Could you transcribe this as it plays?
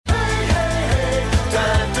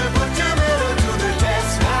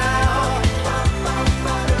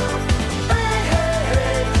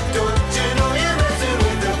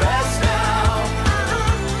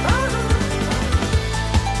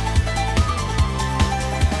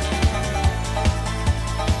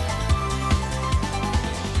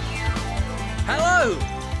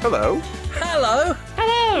Hello. Hello!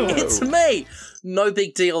 Hello! It's me! No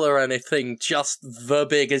big deal or anything, just the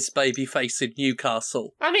biggest babyface in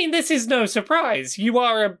Newcastle. I mean, this is no surprise. You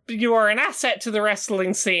are an asset to the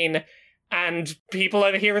wrestling scene, and people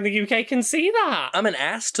over here in the UK can see that. I'm an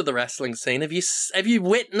ass to the wrestling scene. Have you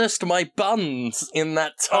witnessed my buns in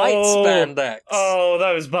that tight spandex? Oh,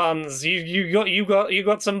 those buns! You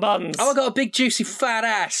got some buns. Oh, I got a big juicy fat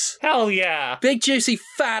ass. Hell yeah! Big juicy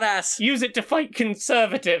fat ass. Use it to fight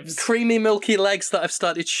conservatives. Creamy milky legs that I've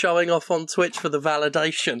started showing off on Twitch for the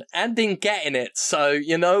validation, and been getting it. So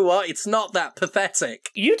you know what? It's not that pathetic.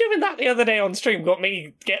 You doing that the other day on stream got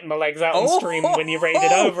me getting my legs out on stream when you raided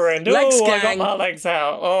oh, over, and legs I got gang. my legs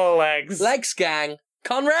out. Oh, legs. Legs gang.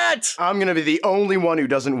 Conrad! I'm gonna be the only one who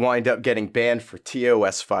doesn't wind up getting banned for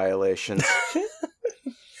TOS violations.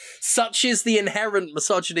 Such is the inherent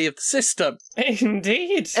misogyny of the system.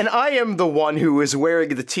 Indeed. And I am the one who is wearing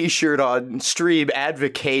the t-shirt on stream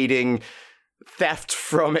advocating theft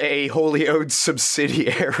from a wholly owned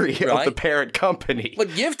subsidiary of the parent company.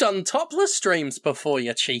 But you've done topless streams before,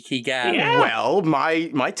 you cheeky gal. Yeah. Well,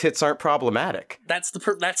 my tits aren't problematic. That's the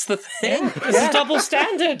thing. It's a double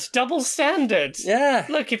standard. Double standard. Yeah.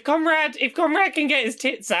 Look, if Conrad can get his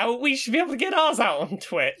tits out, we should be able to get ours out on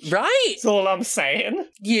Twitch. Right? That's all I'm saying.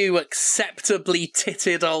 You acceptably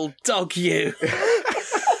titted old dog, you.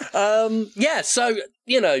 Yeah, so,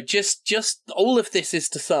 just all of this is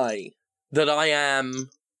to say that I am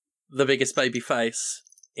the biggest babyface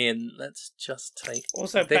in... Let's just take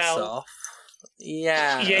Also, this Belle. off.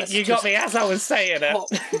 Yeah. You got me as I was saying it. Pop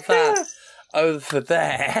that over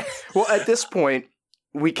there. Well, at this point,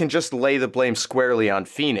 we can just lay the blame squarely on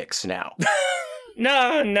Phoenix now.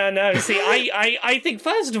 No. See, I think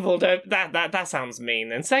first of all, that sounds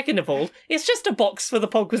mean, and second of all, it's just a box for the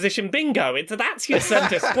Pogposition bingo. That's your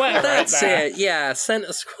centre square. That's right there. it. Yeah,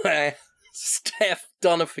 centre square. Steph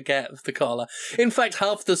Donna forget of the collar. In fact,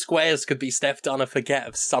 half the squares could be Steph Donna forget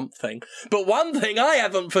of something. But one thing I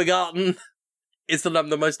haven't forgotten is that I'm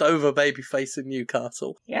the most over babyface in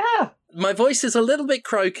Newcastle. Yeah. My voice is a little bit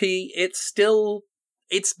croaky. It's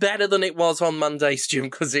better than it was on Monday's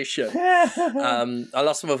Jimquisition. I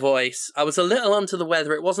lost my voice. I was a little under the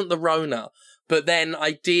weather. It wasn't the Rona. But then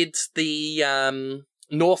I did the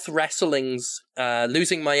North Wrestling's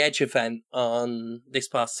Losing My Edge event on this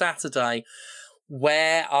past Saturday,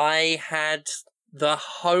 where I had the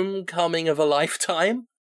homecoming of a lifetime.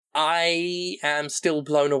 I am still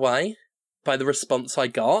blown away by the response I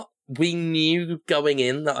got. We knew going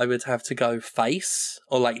in that I would have to go face,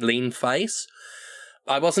 or lean face.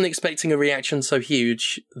 I wasn't expecting a reaction so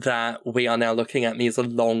huge that we are now looking at me as a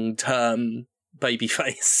long-term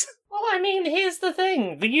babyface. Well, I mean, here's the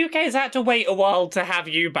thing. The UK's had to wait a while to have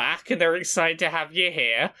you back, and they're excited to have you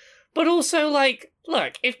here. But also,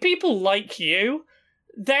 look, if people like you,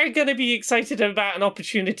 they're going to be excited about an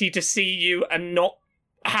opportunity to see you and not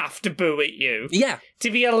have to boo at you. Yeah. To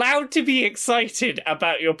be allowed to be excited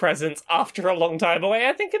about your presence after a long time away,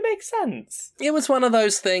 I think it makes sense. It was one of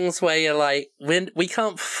those things where you're like, we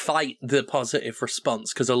can't fight the positive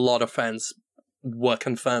response, because a lot of fans were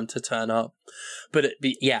confirmed to turn up. But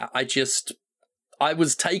I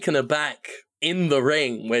was taken aback in the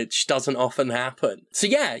ring, which doesn't often happen. So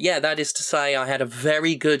yeah, that is to say I had a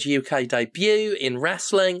very good UK debut in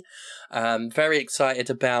wrestling. Very excited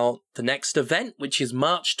about the next event, which is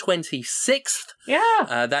March 26th.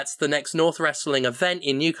 Yeah. That's the next North Wrestling event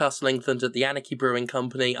in Newcastle, England at the Anarchy Brewing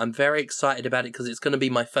Company. I'm very excited about it because it's going to be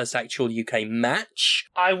my first actual UK match.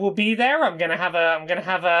 I will be there. I'm gonna have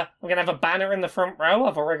a banner in the front row.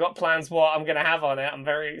 I've already got plans what I'm gonna have on it. I'm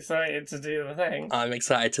very excited to do the thing. I'm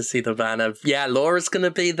excited to see the banner. Yeah, Laura's going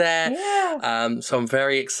to be there. Yeah. So I'm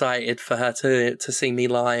very excited for her to see me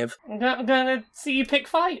live. I'm gonna see you pick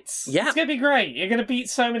fights. Yeah. It's gonna be great. You're gonna beat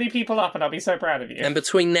so many people up, and I'll be so proud of you. And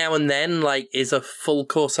between now and then, is a full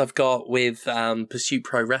course I've got with Pursuit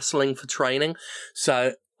Pro Wrestling for training.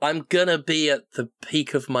 So I'm gonna be at the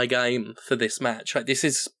peak of my game for this match. This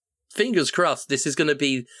is, fingers crossed, this is gonna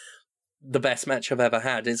be the best match I've ever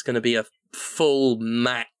had. It's gonna be a full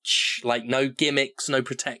match. No gimmicks, no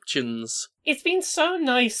protections. It's been so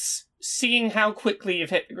nice seeing how quickly you've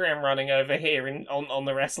hit the ground running over here on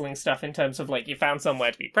the wrestling stuff, in terms of you found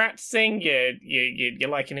somewhere to be practicing, you're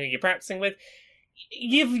liking who you're practicing with.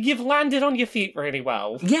 You've landed on your feet really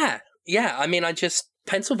well. Yeah. I mean,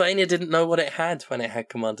 Pennsylvania didn't know what it had when it had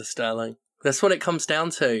Commander Sterling. That's what it comes down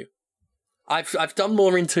to. I've done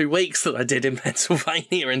more in 2 weeks than I did in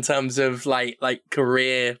Pennsylvania in terms of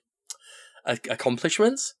career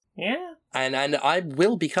accomplishments. Yeah. And I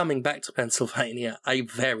will be coming back to Pennsylvania a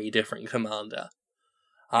very different commander.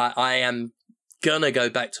 I am gonna go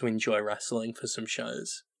back to enjoy wrestling for some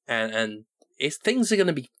shows. and things are going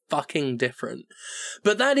to be fucking different.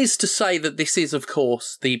 But that is to say that this is, of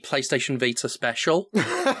course, the PlayStation Vita special.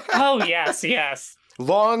 Oh, yes, yes.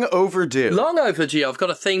 Long overdue. Long overdue. I've got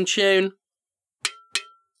a theme tune.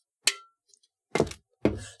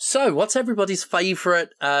 So, what's everybody's favourite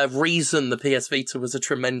reason the PS Vita was a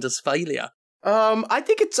tremendous failure? I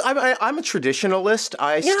think I'm a traditionalist.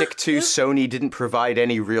 I stick to Sony didn't provide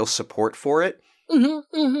any real support for it.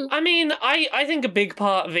 Mm-hmm, mm-hmm. I mean, I think a big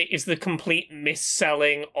part of it is the complete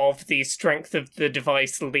misselling of the strength of the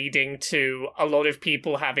device, leading to a lot of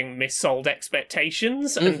people having missold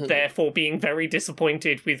expectations and therefore being very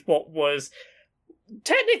disappointed with what was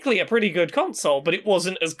technically a pretty good console, but it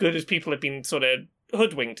wasn't as good as people had been sort of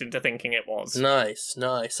hoodwinked into thinking it was. Nice.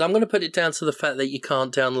 I'm going to put it down to the fact that you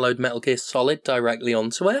can't download Metal Gear Solid directly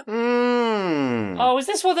onto it. Oh, is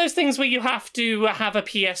this one of those things where you have to have a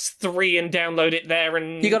PS3 and download it there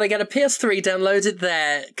and... You got to get a PS3, download it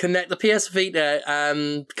there, connect the PS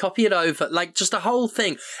Vita, copy it over, like just a whole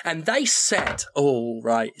thing. And they said, oh,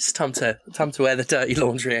 right, it's time to wear the dirty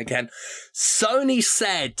laundry again. Sony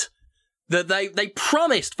said that they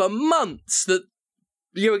promised for months that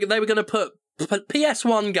they were going to put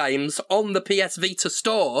PS1 games on the PS Vita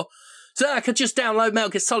store so I could just download Metal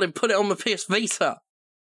Gear Solid and put it on the PS Vita.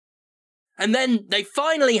 And then they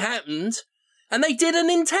finally happened, and they did a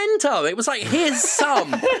Nintendo. It was like, here's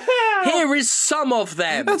some. Here is some of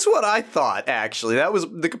them. That's what I thought, actually. That was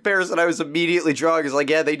the comparison I was immediately drawing. Is like,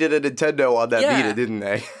 yeah, they did a Nintendo on that Vita, didn't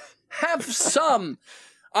they? Have some.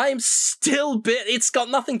 I am still it's got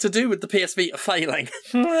nothing to do with the PS Vita failing.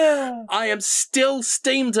 I am still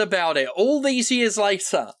steamed about it. All these years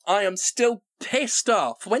later, I am still pissed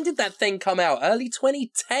off. When did that thing come out? Early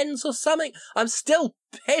 2010s or something? I'm still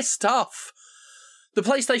pissed off. The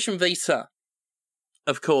PlayStation Vita,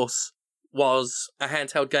 of course, was a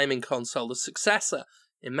handheld gaming console, the successor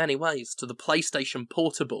in many ways to the PlayStation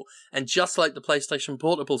Portable. And just like the PlayStation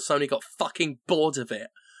Portable, Sony got fucking bored of it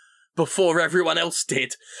before everyone else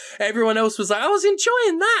did. Everyone else was like, I was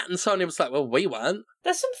enjoying that. And Sony was like, well, we weren't.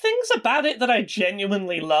 There's some things about it that I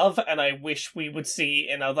genuinely love and I wish we would see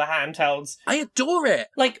in other handhelds. I adore it.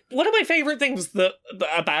 Like, one of my favourite things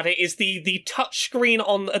about it is the touch screen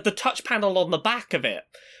on the touch panel on the back of it.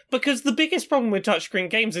 Because the biggest problem with touchscreen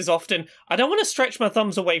games is often, I don't want to stretch my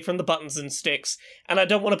thumbs away from the buttons and sticks, and I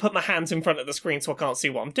don't want to put my hands in front of the screen so I can't see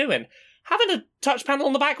what I'm doing. Having a touch panel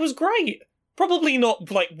on the back was great. Probably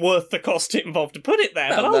not, like, worth the cost it involved to put it there,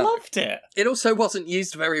 but I loved it. It also wasn't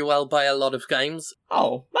used very well by a lot of games.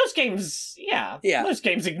 Oh, most games, yeah. Most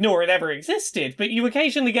games ignore it ever existed, but you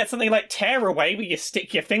occasionally get something like Tearaway, where you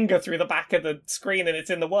stick your finger through the back of the screen and it's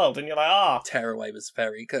in the world, and you're like, Tearaway was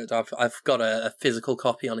very good. I've got a physical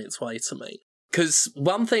copy on its way to me. Because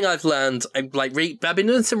one thing I've learned, I've been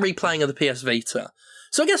doing some replaying of the PS Vita.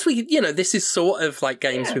 So I guess this is sort of like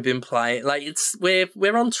games we've been playing. Like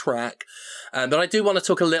we're on track. But I do want to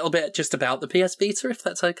talk a little bit just about the PS Vita, if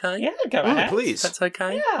that's okay. Yeah, go ahead. Please. That's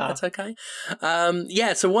okay. Yeah. That's okay.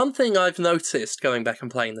 So one thing I've noticed going back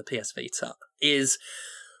and playing the PS Vita is,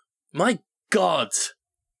 my God,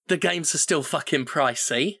 the games are still fucking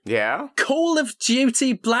pricey. Yeah? Call of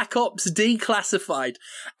Duty Black Ops Declassified.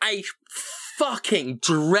 A fucking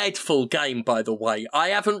dreadful game, by the way. I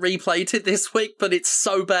haven't replayed it this week, but it's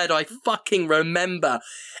so bad I fucking remember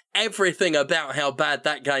everything about how bad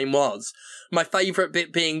that game was. My favourite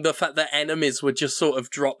bit being the fact that enemies would just sort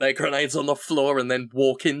of drop their grenades on the floor and then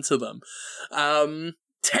walk into them.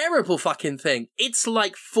 Terrible fucking thing. It's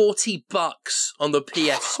like $40 on the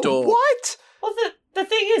PS Store. What? Well, the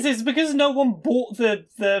thing is because no one bought the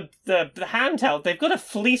handheld, they've got to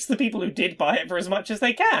fleece the people who did buy it for as much as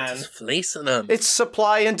they can. Just fleecing them. It's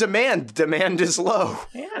supply and demand. Demand is low.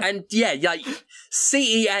 Yeah. And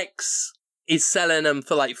CEX is selling them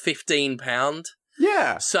for like £15.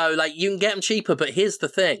 Yeah. So, like, you can get them cheaper, but here's the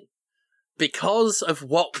thing. Because of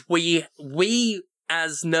what we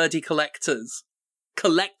as nerdy collectors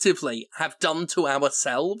collectively have done to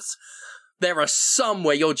ourselves, there are some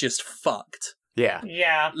where you're just fucked. Yeah.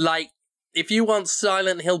 Yeah. Like, if you want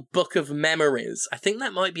Silent Hill Book of Memories, I think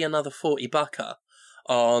that might be another $40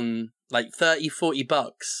 on, like,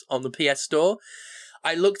 $30-40 on the PS Store.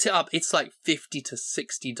 I looked it up. It's like $50 to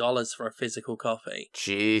 $60 for a physical copy.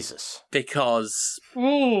 Jesus. Because,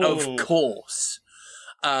 Ooh. of course.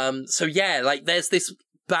 So yeah, like there's this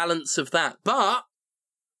balance of that. But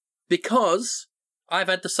because I've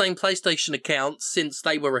had the same PlayStation account since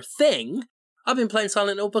they were a thing, I've been playing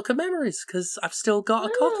Silent Hill Book of Memories because I've still got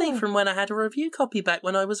a copy from when I had a review copy back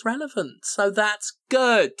when I was relevant. So that's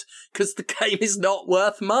good, because the game is not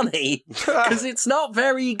worth money, because it's not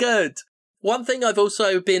very good. One thing I've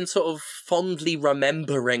also been sort of fondly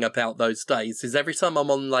remembering about those days is every time I'm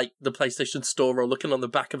on, like, the PlayStation Store or looking on the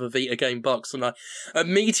back of a Vita game box, and I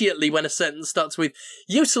immediately, when a sentence starts with,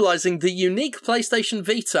 utilising the unique PlayStation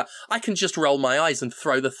Vita, I can just roll my eyes and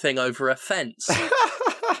throw the thing over a fence.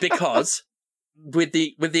 Because, with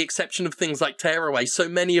the exception of things like Tearaway, so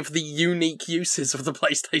many of the unique uses of the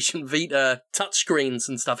PlayStation Vita touchscreens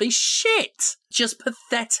and stuff is shit! Just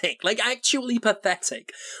pathetic. Like, actually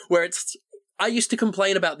pathetic. Where I used to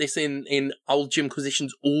complain about this in old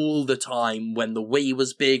Jimquisitions all the time, when the Wii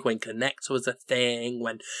was big, when Kinect was a thing,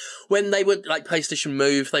 when they were, like, PlayStation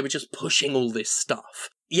Move, they were just pushing all this stuff.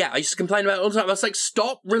 Yeah, I used to complain about it all the time. I was like,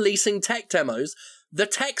 stop releasing tech demos. The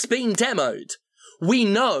tech's been demoed. We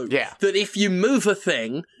know that if you move a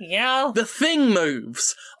thing, the thing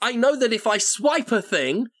moves. I know that if I swipe a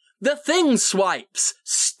thing, the thing swipes.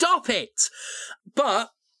 Stop it!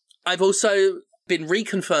 But I've also been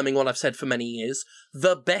reconfirming what I've said for many years.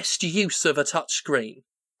 The best use of a touchscreen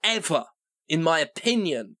ever, in my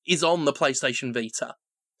opinion, is on the PlayStation Vita.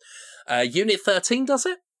 Unit 13 does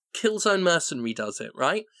it. Killzone Mercenary does it,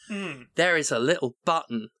 right? There is a little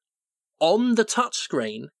button on the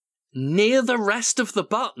touchscreen near the rest of the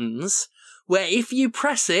buttons where if you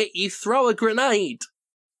press it, you throw a grenade.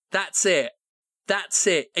 That's it. That's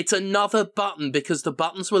it. It's another button because the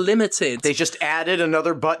buttons were limited. They just added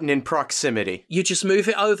another button in proximity. You just move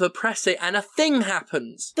it over, press it, and a thing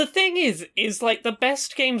happens. The thing is like the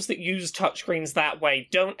best games that use touchscreens that way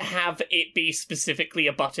don't have it be specifically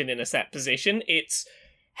a button in a set position. It's,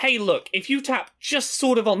 hey, look, if you tap just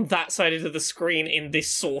sort of on that side of the screen in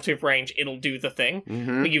this sort of range, it'll do the thing.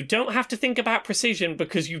 Mm-hmm. But you don't have to think about precision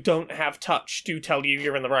because you don't have touch to tell you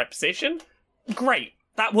you're in the right position. Great.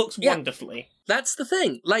 That works wonderfully. That's the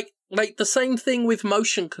thing. Like the same thing with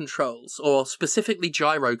motion controls, or specifically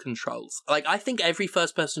gyro controls. Like, I think every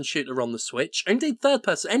first-person shooter on the Switch, indeed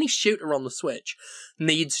third-person, any shooter on the Switch,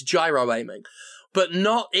 needs gyro aiming. But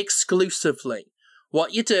not exclusively.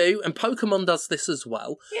 What you do, and Pokemon does this as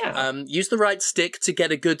well, use the right stick to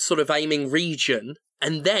get a good sort of aiming region,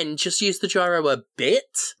 and then just use the gyro a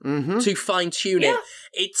bit to fine-tune it.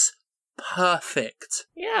 It's perfect.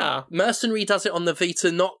 Yeah. Mercenary does it on the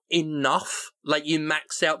Vita, not enough. Like, you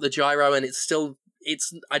max out the gyro and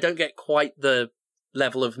I don't get quite the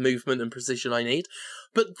level of movement and precision I need.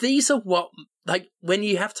 But these are what, like, when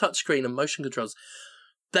you have touchscreen and motion controls,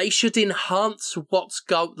 they should enhance what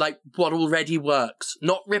already works,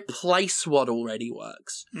 not replace what already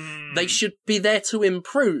works. They should be there to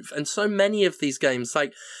improve. And so many of these games,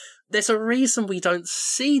 like, there's a reason we don't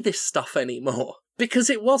see this stuff anymore.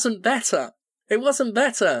 Because it wasn't better. It wasn't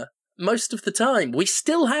better most of the time. We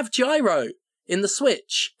still have gyro in the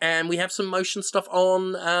Switch, and we have some motion stuff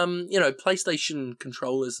on, PlayStation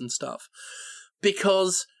controllers and stuff.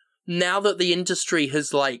 Because now that the industry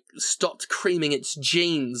has, like, stopped creaming its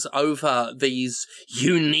genes over these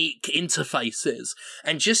unique interfaces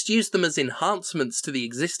and just used them as enhancements to the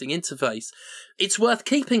existing interface, it's worth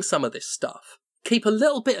keeping some of this stuff. Keep a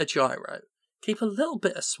little bit of gyro. Keep a little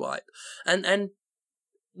bit of swipe. And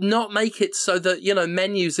not make it so that,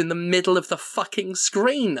 menus in the middle of the fucking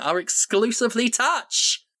screen are exclusively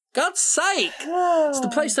touch. God's sake! It's the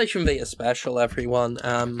PlayStation Vita special, everyone.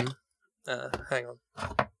 Hang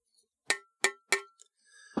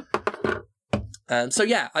on. So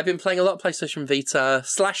yeah, I've been playing a lot of PlayStation Vita /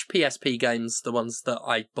 PSP games, the ones that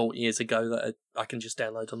I bought years ago that I can just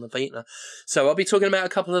download on the Vita. So I'll be talking about a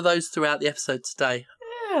couple of those throughout the episode today.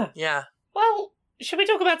 Yeah. Well, should we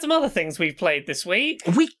talk about some other things we've played this week?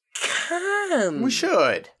 We can. We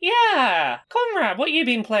should. Yeah. Conrad, what you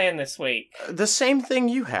been playing this week? The same thing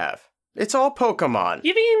you have. It's all Pokemon.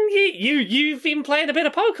 You've been playing a bit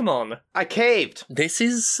of Pokemon. I caved. This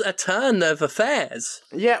is a turn of affairs.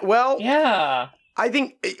 Yeah, well... Yeah. I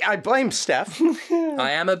think I blame Steph.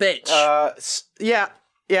 I am a bitch.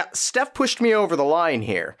 Steph pushed me over the line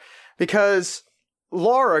here. Because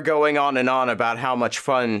Laura going on and on about how much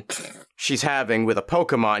fun she's having with a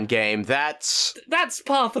Pokemon game, that's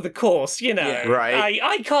par for the course, Yeah. Right.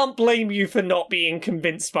 I can't blame you for not being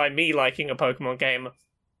convinced by me liking a Pokemon game.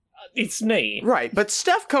 It's me. Right, but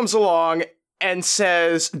Steph comes along and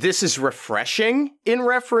says, this is refreshing in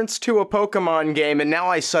reference to a Pokemon game, and now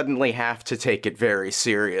I suddenly have to take it very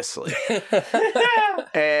seriously.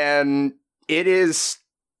 And it's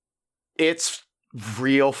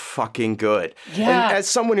real fucking good. Yeah. And as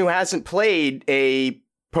someone who hasn't played a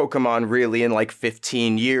Pokemon really in like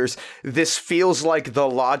 15 years, this feels like the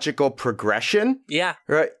logical progression. Yeah.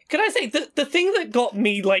 Right? Can I say, the thing that got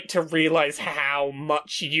me, to realize how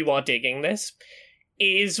much you are digging this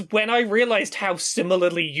is when I realized how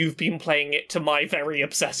similarly you've been playing it to my very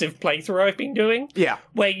obsessive playthrough I've been doing. Yeah.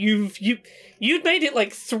 Where you'd made it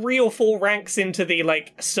like 3 or 4 ranks into the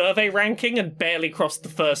like survey ranking and barely crossed the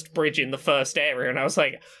first bridge in the first area, and I was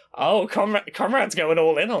like, oh, Conrad's going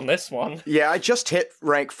all in on this one. Yeah, I just hit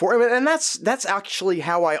rank 4, and that's actually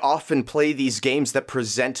how I often play these games that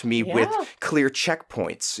present me with clear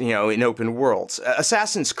checkpoints, in open worlds.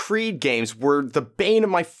 Assassin's Creed games were the bane of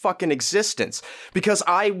my fucking existence, because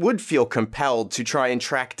I would feel compelled to try and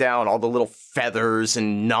track down all the little feathers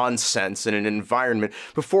and nonsense in an environment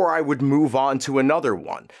before I would move on to another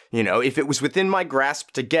one. If it was within my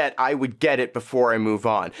grasp to get, I would get it before I move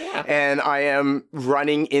on. Yeah. And I am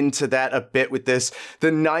running into that a bit with this.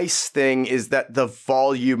 The nice thing is that the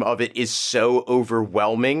volume of it is so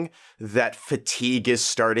overwhelming that fatigue is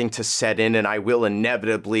starting to set in, and I will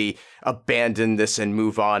inevitably abandon this and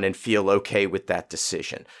move on and feel okay with that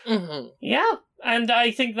decision. Mm-hmm. Yeah, and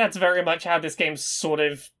I think that's very much how this game sort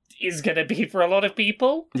of is going to be for a lot of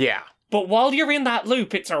people. Yeah. But while you're in that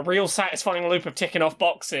loop, it's a real satisfying loop of ticking off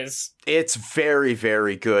boxes. It's very,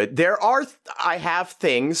 very good. I have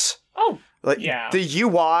things. Oh, yeah. The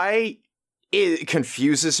UI, it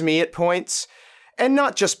confuses me at points. And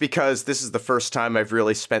not just because this is the first time I've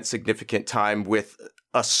really spent significant time with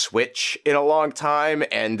a Switch in a long time,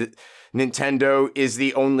 and Nintendo is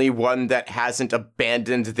the only one that hasn't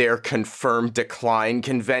abandoned their confirmed decline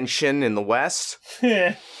convention in the West.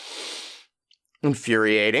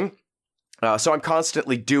 Infuriating. So I'm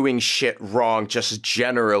constantly doing shit wrong just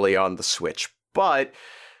generally on the Switch. But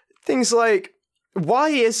things like, why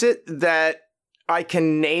is it that I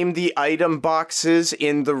can name the item boxes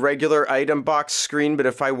in the regular item box screen, but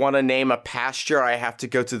if I want to name a pasture, I have to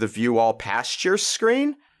go to the View All Pastures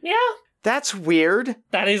screen? Yeah. That's weird.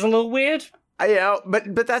 That is a little weird.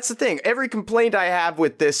 But that's the thing. Every complaint I have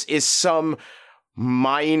with this is some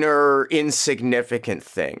minor, insignificant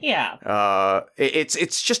thing. Yeah.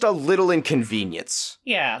 It's just a little inconvenience.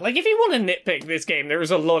 Yeah, like if you want to nitpick this game, there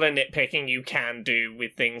is a lot of nitpicking you can do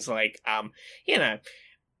with things like,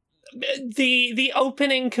 the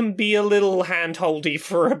opening can be a little handholdy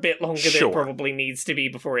for a bit longer than it probably needs to be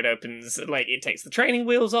before it opens. Like, it takes the training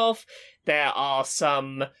wheels off. There are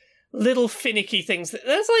some little finicky things.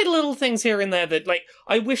 There's like little things here and there that, like,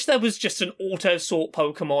 I wish there was just an auto-sort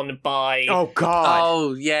Pokemon by... Oh, God.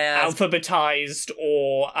 Oh, yeah. Alphabetized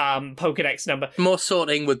or Pokedex number. More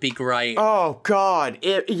sorting would be great. Oh, God.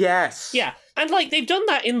 Yes. Yeah. And, like, they've done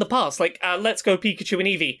that in the past. Like, Let's Go Pikachu and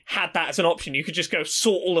Eevee had that as an option. You could just go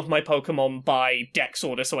sort all of my Pokemon by dex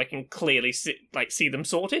order so I can clearly see them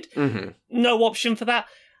sorted. Mm-hmm. No option for that.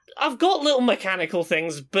 I've got little mechanical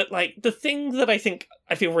things, but, like, the thing that I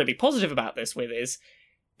feel really positive about this with is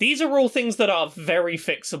these are all things that are very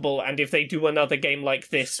fixable, and if they do another game like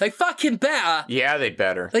this... They fucking better! Yeah, they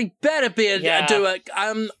better. They better do it.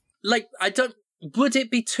 Would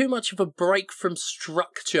it be too much of a break from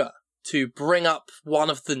structure to bring up one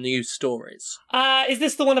of the news stories? Is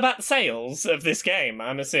this the one about the sales of this game,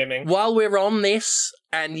 I'm assuming? While we're on this,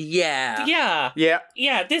 and yeah.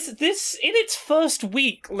 Yeah, this in its first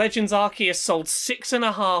week, Legends Arceus sold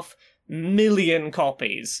 6.5 million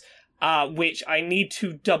copies, which I need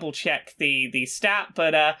to double check the stat,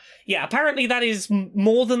 but apparently that is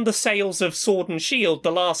more than the sales of Sword and Shield,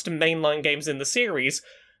 the last mainline games in the series,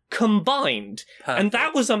 combined. Perfect. And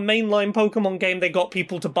that was a mainline Pokemon game they got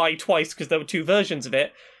people to buy twice because there were 2 versions of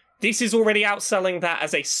it. This is already outselling that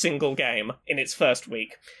as a single game in its first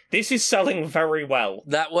week. This is selling very well.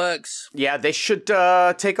 That works. Yeah, they should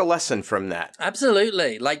take a lesson from that.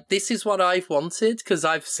 Absolutely. Like, this is what I've wanted, because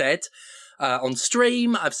I've said on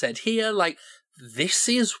stream, I've said here, like, this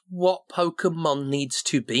is what Pokemon needs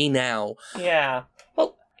to be now. Yeah.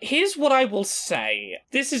 Well, here's what I will say.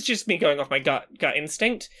 This is just me going off my gut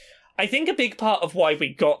instinct. I think a big part of why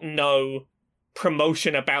we got no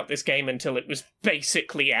promotion about this game until it was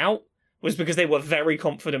basically out was because they were very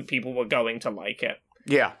confident people were going to like it.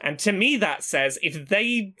 Yeah. And to me that says if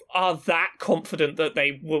they are that confident that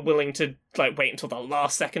they were willing to like wait until the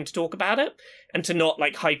last second to talk about it and to not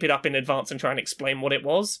like hype it up in advance and try and explain what it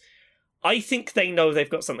was, I think they know they've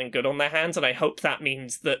got something good on their hands, and I hope that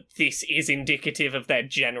means that this is indicative of their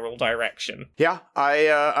general direction. Yeah,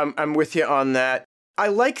 I'm with you on that. I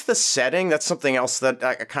like the setting. That's something else that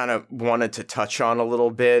I kind of wanted to touch on a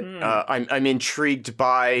little bit. I'm intrigued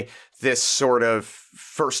by this sort of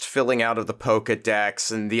first filling out of the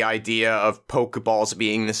Pokedex and the idea of Pokeballs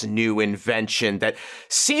being this new invention that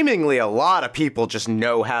seemingly a lot of people just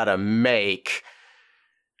know how to make.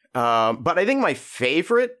 But I think my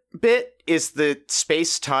favorite bit is the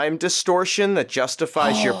space-time distortion that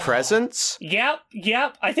justifies your presence. Yep.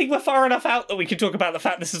 I think we're far enough out that we can talk about the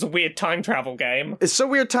fact this is a weird time travel game. It's so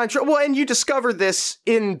weird time travel. Well, and you discover this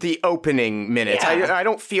in the opening minutes. Yeah. I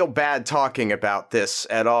don't feel bad talking about this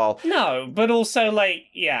at all. No, but also, like,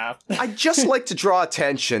 yeah. I'd just like to draw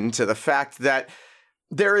attention to the fact that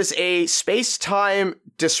there is a space-time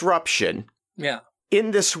disruption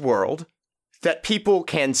in this world that people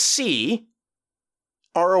can see,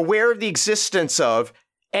 are aware of the existence of,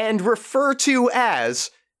 and refer to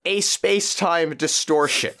as a space-time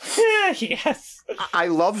distortion. Yes. I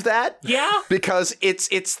love that. Yeah. Because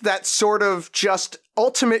it's that sort of just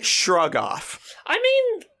ultimate shrug off. I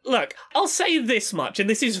mean, look, I'll say this much, and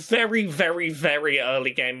this is very, very, very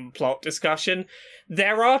early game plot discussion.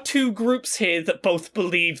 There are two groups here that both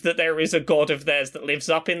believe that there is a god of theirs that lives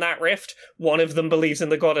up in that rift. One of them believes in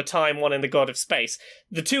the god of time, one in the god of space.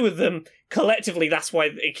 The two of them, collectively, that's why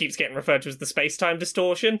it keeps getting referred to as the space-time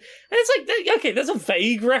distortion. And it's like, okay, there's a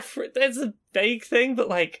vague there's a vague thing, but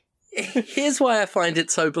like... Here's why I find it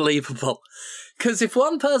so believable. Because if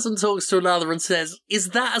one person talks to another and says,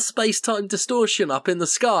 is that a space-time distortion up in the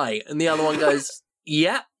sky? And the other one goes,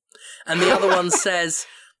 yeah. And the other one says...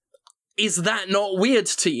 is that not weird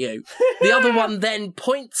to you? The other one then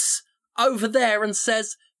points over there and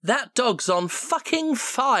says, that dog's on fucking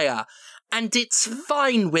fire, and it's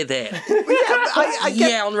fine with it. I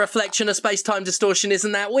get... Yeah, on reflection of space-time distortion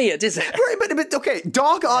isn't that weird, is it? Right, but okay,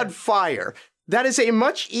 dog on fire. That is a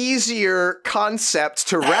much easier concept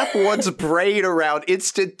to wrap one's brain around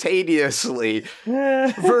instantaneously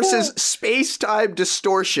versus space-time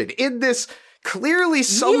distortion in this clearly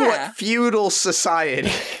somewhat feudal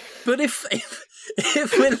society. But if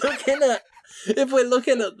we're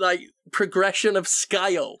looking at like progression of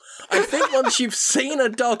scale, I think once you've seen a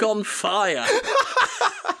dog on fire,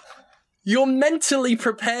 you're mentally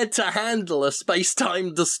prepared to handle a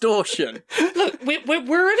space-time distortion. Look,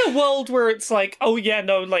 we're in a world where it's like, oh yeah,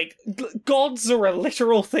 no, like gods are a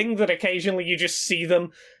literal thing that occasionally you just see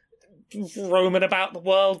them roaming about the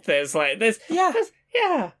world. There's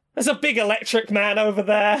a big electric man over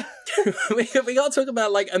there. we got to talk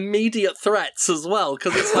about, like, immediate threats as well,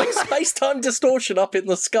 because it's like space-time distortion up in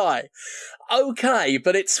the sky. Okay,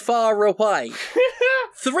 but it's far away.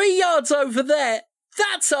 3 yards over there,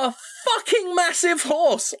 that's a fucking massive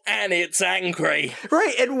horse, and it's angry.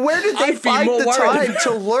 Right, and where did they find the time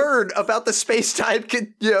to learn about the space-time,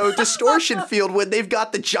 distortion field when they've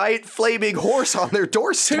got the giant flaming horse on their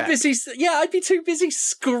doorstep? I'd be too busy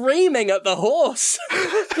screaming at the horse.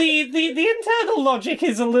 The internal logic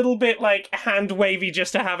is a little bit like hand-wavy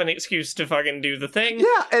just to have an excuse to fucking do the thing.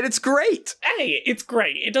 Yeah, and it's great. Hey, it's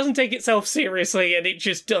great. It doesn't take itself seriously, and it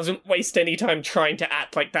just doesn't waste any time trying to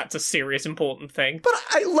act like that's a serious, important thing. But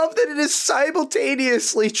I love that it is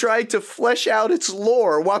simultaneously trying to flesh out its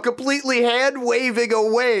lore while completely hand-waving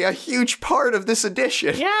away a huge part of this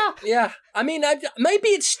edition. Yeah. I mean, maybe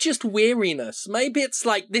it's just weariness. Maybe it's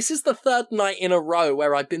like, this is the third night in a row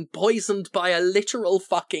where I've been poisoned by a literal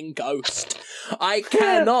fucking ghost. I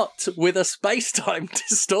cannot with a space-time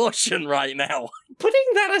distortion right now. Putting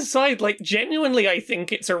that aside, like, genuinely, I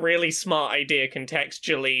think it's a really smart idea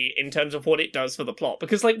contextually in terms of what it does for the plot.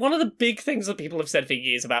 Because, like, one of the big things that people have said for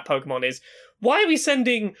years about Pokemon is, why are we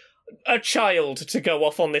sending a child to go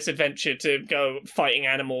off on this adventure to go fighting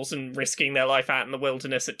animals and risking their life out in the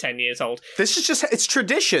wilderness at 10 years old? This is just, it's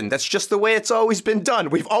tradition. That's just the way it's always been done.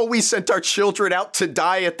 We've always sent our children out to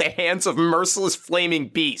die at the hands of merciless flaming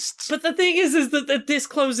beasts. But the thing is that this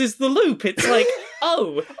closes the loop. It's like,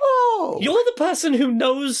 you're the person who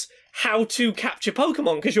knows how to capture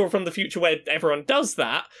Pokemon because you're from the future where everyone does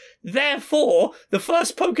that. Therefore, the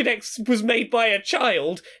first Pokedex was made by a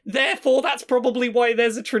child. Therefore, that's probably why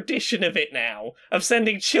there's a tradition of it now, of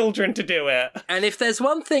sending children to do it. And if there's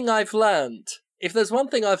one thing I've learned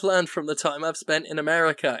from the time I've spent in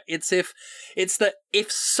America, it's that if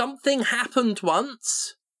something happened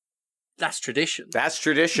once, that's tradition. That's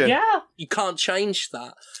tradition. Yeah. You can't change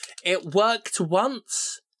that. It worked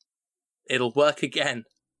once, it'll work again.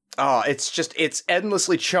 Oh, it's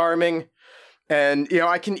endlessly charming. And,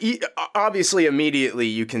 I can obviously immediately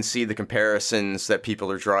you can see the comparisons that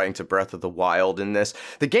people are drawing to Breath of the Wild in this.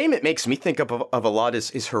 The game it makes me think of a lot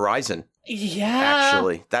is Horizon. Yeah.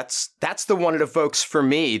 Actually, that's the one it evokes for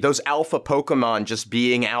me. Those alpha Pokemon just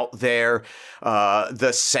being out there,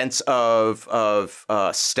 the sense of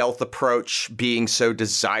stealth approach being so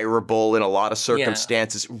desirable in a lot of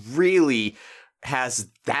circumstances really has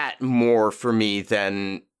that more for me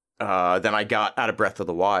than I got out of Breath of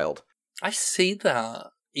the Wild. I see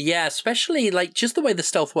that. Yeah, especially, like, just the way the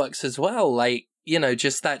stealth works as well. Like,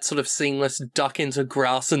 just that sort of seamless duck into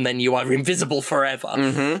grass and then you are invisible forever.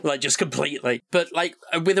 Mm-hmm. Like, just completely. But, like,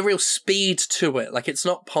 with a real speed to it. Like, it's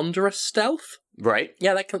not ponderous stealth. Right.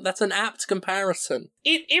 Yeah, that's an apt comparison.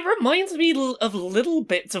 It reminds me of little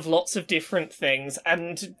bits of lots of different things,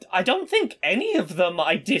 and I don't think any of them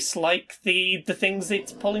I dislike the things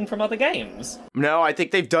it's pulling from other games. No, I think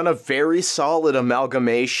they've done a very solid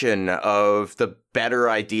amalgamation of the better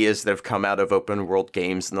ideas that have come out of open world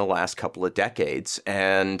games in the last couple of decades,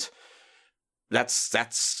 and they've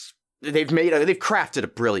crafted a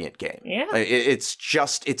brilliant game. Yeah.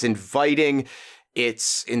 It's inviting.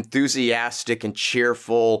 It's enthusiastic and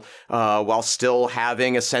cheerful, while still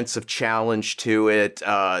having a sense of challenge to it.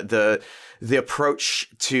 The approach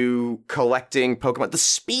to collecting Pokemon, the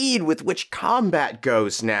speed with which combat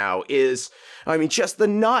goes now is, just the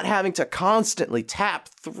not having to constantly tap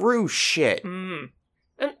through shit. And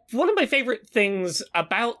one of my favorite things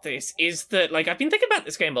about this is that, like, I've been thinking about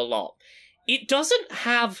this game a lot. It doesn't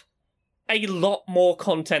have a lot more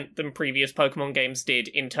content than previous Pokemon games did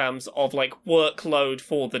in terms of, like, workload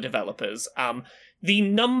for the developers. The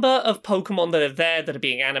number of Pokemon that are there that are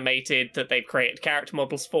being animated, that they've created character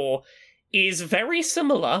models for, is very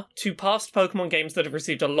similar to past Pokemon games that have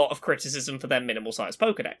received a lot of criticism for their minimal-sized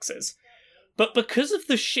Pokedexes. But because of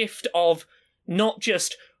the shift of not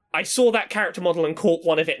just, I saw that character model and caught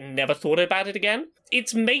one of it and never thought about it again,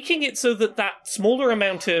 it's making it so that smaller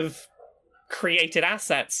amount of created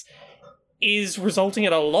assets is resulting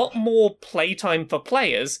in a lot more playtime for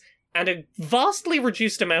players and a vastly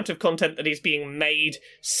reduced amount of content that is being made,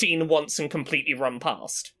 seen once, and completely run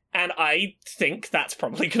past. And I think that's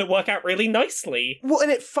probably going to work out really nicely. Well,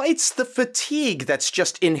 and it fights the fatigue that's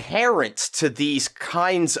just inherent to these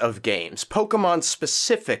kinds of games, Pokemon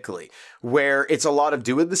specifically, where it's a lot of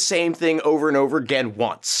doing the same thing over and over again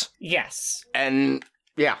once. Yes. And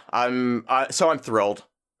yeah, I'm thrilled.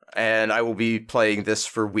 And I will be playing this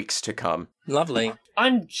for weeks to come. Lovely.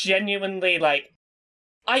 I'm genuinely, like...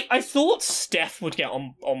 I thought Steph would get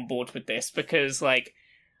on board with this, because, like...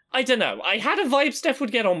 I don't know. I had a vibe Steph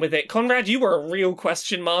would get on with it. Conrad, you were a real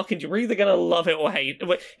question mark, and you were either going to love it or hate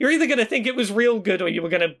it. You're either going to think it was real good, or you were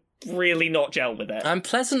going to really not gel with it. I'm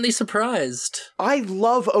pleasantly surprised. I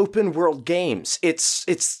love open world games. It's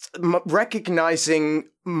recognizing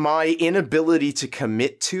my inability to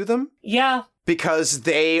commit to them. Yeah. Because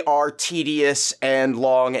they are tedious and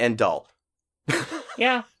long and dull.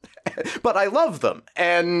 Yeah. But I love them.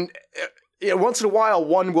 And once in a while,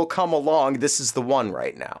 one will come along. This is the one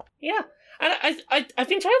right now. Yeah. And I've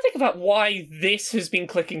been trying to think about why this has been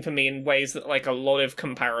clicking for me in ways that, like, a lot of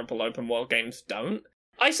comparable open world games don't.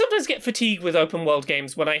 I sometimes get fatigued with open world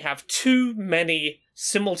games when I have too many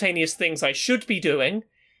simultaneous things I should be doing,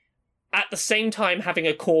 at the same time having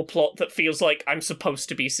a core plot that feels like I'm supposed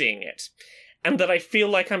to be seeing it. And that I feel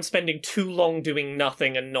like I'm spending too long doing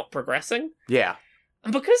nothing and not progressing. Yeah.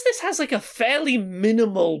 And because this has, like, a fairly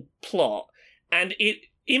minimal plot, and it,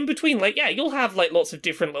 in between, like, yeah, you'll have, like, lots of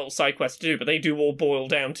different little side quests to do, but they do all boil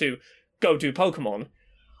down to go do Pokemon.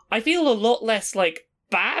 I feel a lot less, like,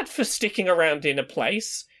 bad for sticking around in a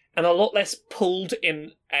place, and a lot less pulled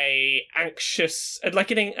in a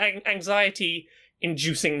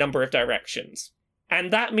anxiety-inducing number of directions.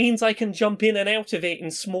 And that means I can jump in and out of it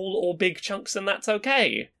in small or big chunks, and that's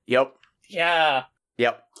okay. Yep. Yeah.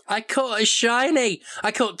 Yep. I caught a shiny!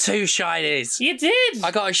 I caught 2 shinies! You did!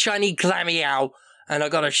 I got a shiny Glameow, and I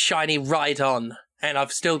got a shiny Rhydon. And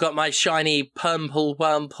I've still got my shiny Purple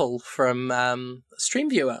Wurmple from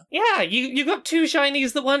StreamViewer. Yeah, you got 2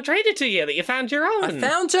 shinies that weren't traded to you, that you found your own. I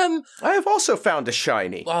found them! I have also found a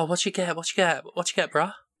shiny. Oh, what you get,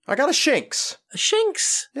 bruh? I got a Shinx. A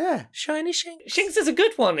Shinx? Yeah. Shiny Shinx. Shinx is a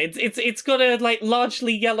good one. It's got a, like,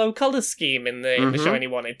 largely yellow colour scheme in the shiny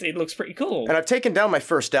one. It looks pretty cool. And I've taken down my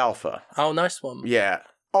first alpha. Oh, nice one. Yeah.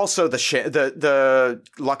 Also the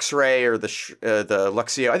Luxray or the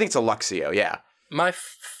Luxio. I think it's a Luxio, yeah. My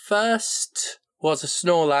first was a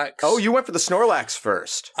Snorlax. Oh, you went for the Snorlax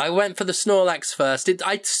first. I went for the Snorlax first.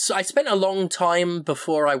 I spent a long time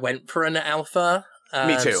before I went for an alpha.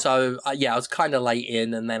 Me too. So, yeah, I was kind of late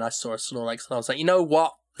in, and then I saw a Snorlax, and I was like, you know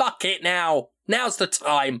what? Fuck it now. Now's the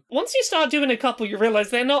time. Once you start doing a couple, you realise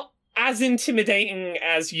they're not as intimidating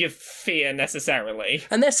as you fear, necessarily.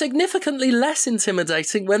 And they're significantly less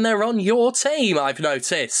intimidating when they're on your team, I've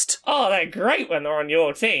noticed. Oh, they're great when they're on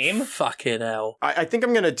your team. Fucking hell. I think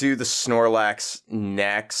I'm going to do the Snorlax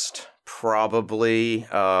next, probably.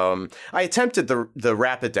 I attempted the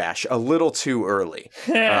Rapidash a little too early,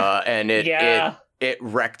 and it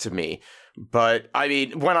wrecked me. But I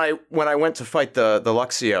mean, when I went to fight the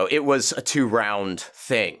Luxio, it was a 2-round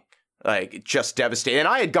thing. Like, just devastating. And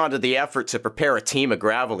I had gone to the effort to prepare a team of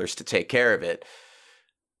Gravelers to take care of it.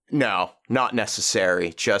 No, not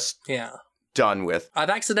necessary. Just done with. I've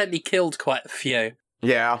accidentally killed quite a few.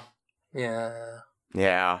 Yeah.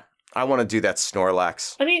 Yeah. I want to do that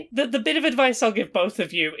Snorlax. I mean, the bit of advice I'll give both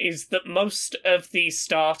of you is that most of the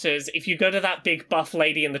starters, if you go to that big buff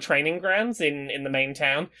lady in the training grounds in the main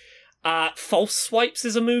town, false swipes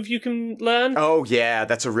is a move you can learn. Oh, yeah,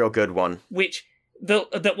 that's a real good one. Which,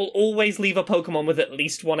 that will always leave a Pokemon with at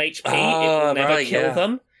least 1 HP. It will never kill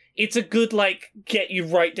them. It's a good, get you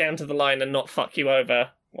right down to the line and not fuck you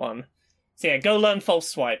over one. So yeah, go learn false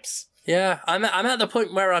swipes. Yeah, I'm at the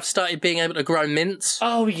point where I've started being able to grow mints.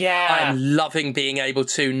 Oh, yeah. I'm loving being able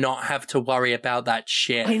to not have to worry about that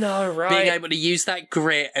shit. I know, right? Being able to use that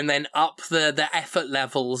grit and then up the effort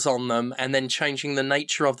levels on them and then changing the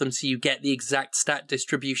nature of them so you get the exact stat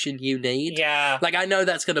distribution you need. Yeah. I know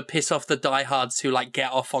that's going to piss off the diehards who,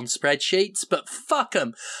 get off on spreadsheets, but fuck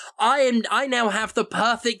them. I now have the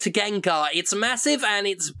perfect Gengar. It's massive and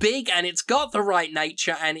it's big and it's got the right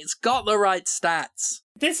nature and it's got the right stats.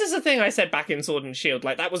 This is a thing I said back in Sword and Shield.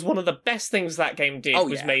 That was one of the best things that game did,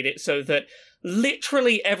 made it so that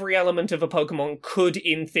literally every element of a Pokemon could,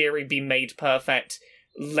 in theory, be made perfect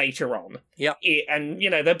later on. Yep. And,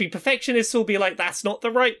 there'd be perfectionists who'll be like, that's not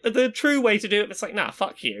the true way to do it. It's like, nah,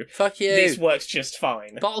 fuck you. Fuck you. This works just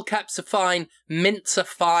fine. Bottle caps are fine. Mints are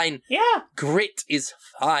fine. Yeah. Grit is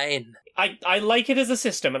fine. I like it as a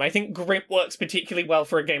system, and I think Grit works particularly well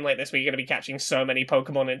for a game like this where you're going to be catching so many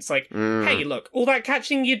Pokemon, and it's like, hey, look, all that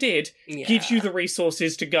catching you did gives you the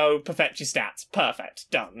resources to go perfect your stats. Perfect.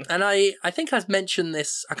 Done. And I think I've mentioned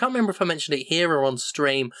this, I can't remember if I mentioned it here or on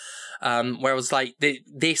stream, where I was like,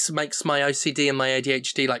 this makes my OCD and my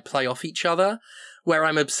ADHD, play off each other, where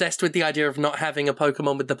I'm obsessed with the idea of not having a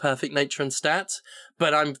Pokemon with the perfect nature and stats,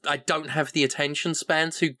 but I don't have the attention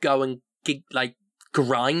span to go and,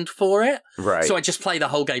 grind for it. Right. So I just play the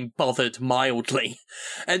whole game bothered mildly.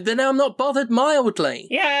 And then now I'm not bothered mildly.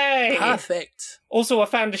 Yay! Perfect. Also, I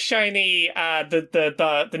found a shiny,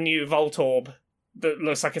 the new Voltorb that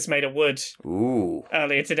looks like it's made of wood. Ooh.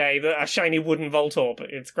 Earlier today, a shiny wooden Voltorb.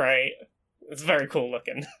 It's great. It's very cool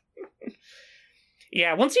looking.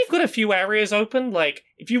 Yeah, once you've got a few areas open,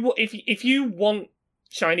 if you want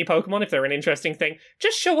shiny Pokemon, if they're an interesting thing,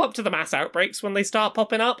 just show up to the mass outbreaks when they start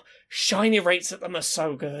popping up. Shiny rates at them are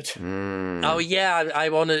so good. Oh yeah,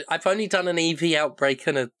 I've only done an EV outbreak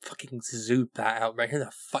and a fucking Zubat outbreak. Who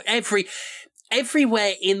the fuck?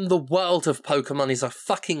 Everywhere in the world of Pokemon is a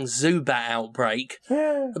fucking Zubat outbreak.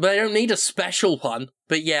 But I don't need a special one.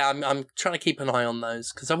 But yeah, I'm trying to keep an eye on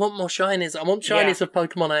those because I want more shinies. I want shinies of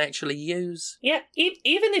Pokemon I actually use. Yeah,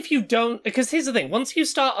 even if you don't, because here's the thing: once you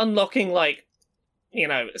start unlocking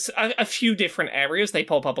a few different areas, they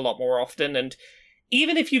pop up a lot more often, and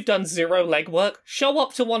even if you've done zero legwork, show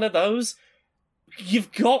up to one of those, you've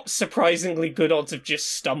got surprisingly good odds of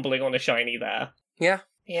just stumbling on a shiny there. Yeah.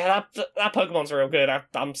 Yeah, that Pokemon's real good.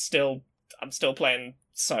 I'm still playing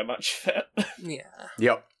so much of it. Yeah.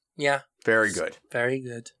 Yep. Yeah. Very good. Very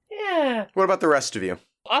good. Yeah. What about the rest of you?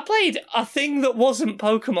 I played a thing that wasn't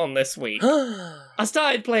Pokemon this week. I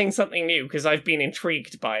started playing something new because I've been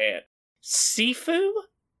intrigued by it. Sifu?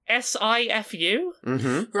 Sifu?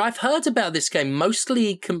 Mm-hmm. I've heard about this game,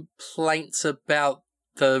 mostly complaints about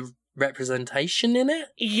the representation in it.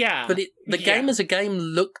 Yeah. But the game as a game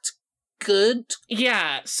looked good.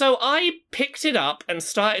 Yeah, so I picked it up and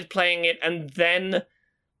started playing it and then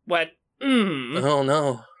went, Oh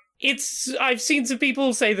no. I've seen some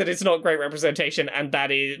people say that it's not great representation, and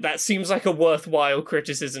that seems like a worthwhile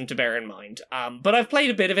criticism to bear in mind. But I've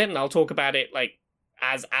played a bit of it and I'll talk about it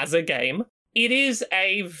as a game. It is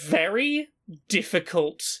a very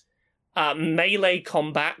difficult melee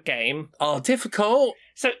combat game. Oh, difficult.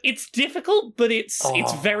 So it's difficult, but it's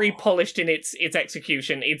very polished in its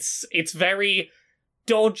execution. It's very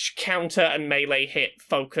dodge, counter, and melee hit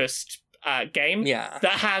focused game. Yeah.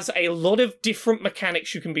 That has a lot of different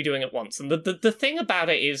mechanics you can be doing at once. And the thing about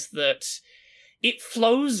it is that it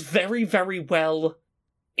flows very, very well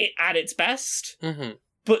at its best. Mm-hmm.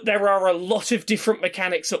 But there are a lot of different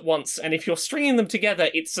mechanics at once, and if you're stringing them together,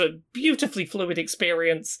 it's a beautifully fluid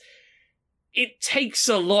experience. It takes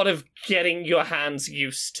a lot of getting your hands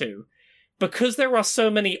used to. Because there are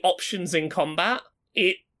so many options in combat,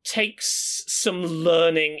 it takes some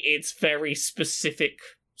learning its very specific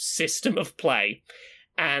system of play.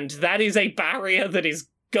 And that is a barrier that is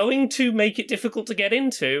going to make it difficult to get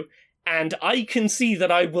into, and I can see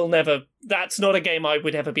that I will never... That's not a game I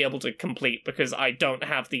would ever be able to complete because I don't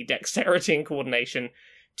have the dexterity and coordination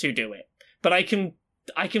to do it. But I can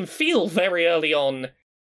feel very early on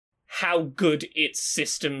how good its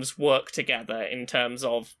systems work together in terms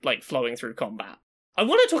of, like, flowing through combat. I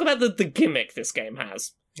want to talk about the gimmick this game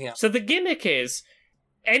has. Yeah. So the gimmick is,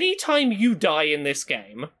 anytime you die in this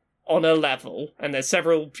game on a level, and there's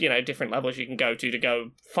several, different levels you can go to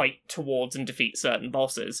go fight towards and defeat certain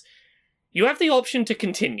bosses, you have the option to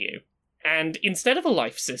continue. And instead of a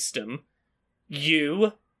life system,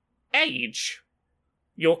 you age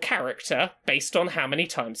your character based on how many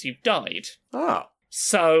times you've died. Oh.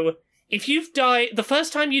 So, if you've died, the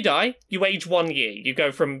first time you die, you age 1 year. You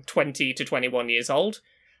go from 20 to 21 years old.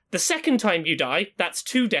 The second time you die, that's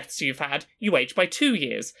 2 deaths you've had, you age by 2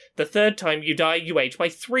 years. The third time you die, you age by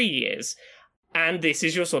 3 years. And this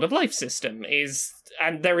is your sort of life system,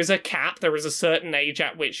 and there is a cap, there is a certain age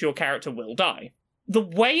at which your character will die. The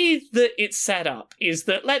way that it's set up is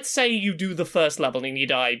that, let's say you do the first level and you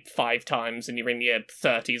die 5 times and you're in your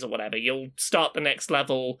 30s or whatever, you'll start the next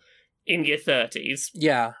level in your 30s.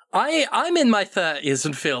 Yeah. I'm in my 30s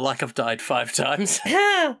and feel like I've died 5 times.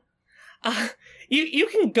 Yeah. You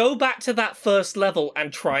can go back to that first level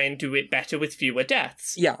and try and do it better with fewer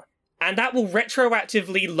deaths. Yeah. And that will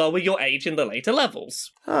retroactively lower your age in the later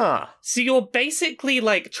levels. Ah. So you're basically,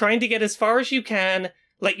 like, trying to get as far as you can.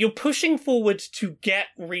 Like, you're pushing forward to get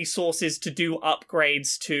resources to do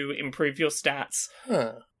upgrades to improve your stats.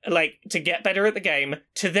 Huh. Like, to get better at the game,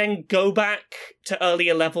 to then go back to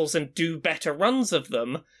earlier levels and do better runs of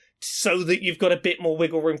them, so that you've got a bit more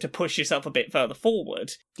wiggle room to push yourself a bit further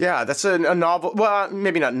forward. Yeah, that's a novel. Well,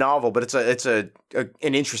 maybe not novel, but it's an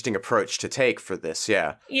interesting approach to take for this.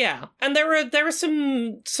 Yeah. Yeah, and there are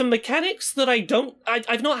some mechanics that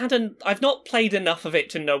I've not played enough of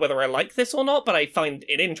it to know whether I like this or not, but I find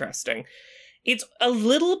it interesting. It's a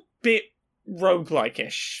little bit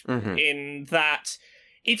roguelike-ish in that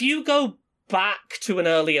if you go back to an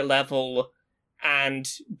earlier level and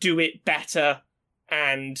do it better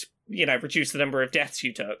and, reduce the number of deaths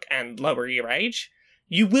you took and lower your age,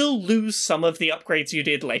 you will lose some of the upgrades you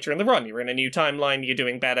did later in the run. You're in a new timeline, you're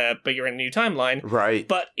doing better, but you're in a new timeline. Right.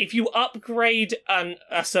 But if you upgrade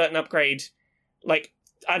a certain upgrade, like,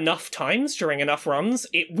 enough times during enough runs,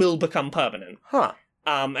 it will become permanent. Huh.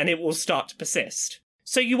 And it will start to persist.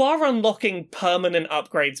 So you are unlocking permanent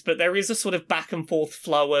upgrades, but there is a sort of back and forth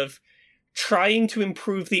flow of trying to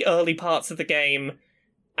improve the early parts of the game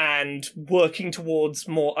and working towards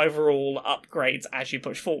more overall upgrades as you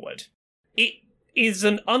push forward. It is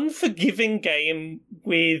an unforgiving game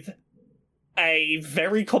with a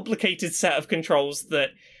very complicated set of controls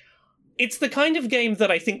that it's the kind of game that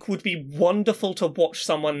I think would be wonderful to watch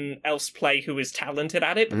someone else play who is talented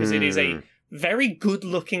at it, because it is a very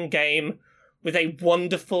good-looking game with a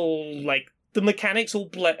wonderful, like, the mechanics all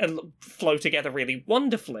flow together really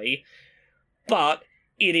wonderfully, but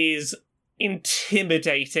it is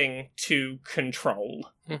intimidating to control.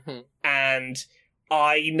 And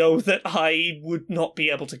I know that I would not be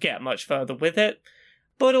able to get much further with it,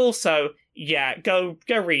 but also, yeah, go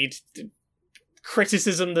read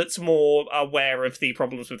criticism that's more aware of the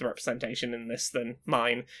problems with representation in this than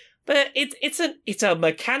mine. But it's a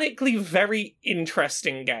mechanically very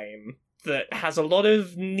interesting game that has a lot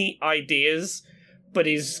of neat ideas, but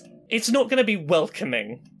it's not going to be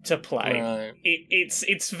welcoming to play. Right.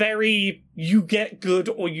 It's very, you get good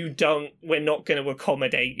or you don't. We're not going to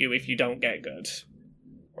accommodate you if you don't get good.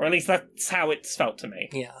 Or at least that's how it's felt to me.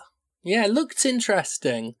 Yeah. Yeah, it looked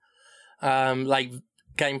interesting. Like,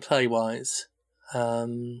 gameplay-wise.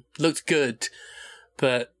 Looked good.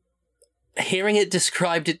 But hearing it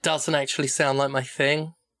described, it doesn't actually sound like my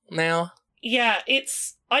thing now. Yeah,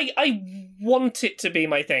 I want it to be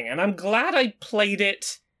my thing, and I'm glad I played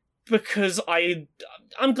it because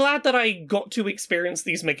I'm glad that I got to experience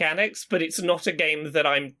these mechanics, but it's not a game that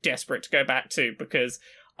I'm desperate to go back to because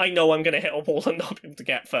I know I'm going to hit a wall and not be able to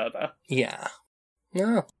get further. Yeah.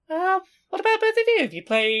 No. What about both of you?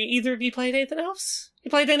 Either of you played anything else? You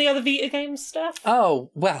played any other Vita games stuff? Oh,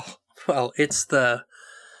 well, it's the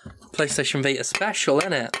PlayStation Vita special,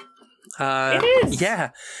 isn't it? It is.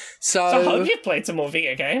 Yeah. So I hope you've played some more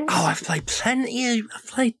Vita games. Oh, I've played plenty.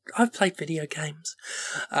 I've played video games.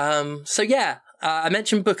 So yeah, I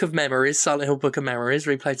mentioned Book of Memories, Silent Hill Book of Memories.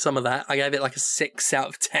 Replayed some of that. I gave it like a 6 out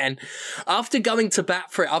of 10. After going to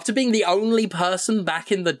bat for it, after being the only person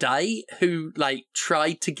back in the day who like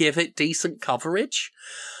tried to give it decent coverage.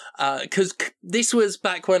 Because this was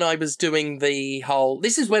back when I was doing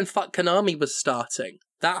this is when Fuck Konami was starting.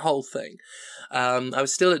 That whole thing. I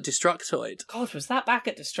was still at Destructoid. God, was that back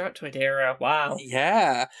at Destructoid era? Wow.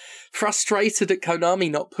 Yeah. Frustrated at Konami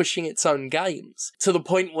not pushing its own games. To the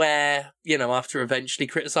point where, after eventually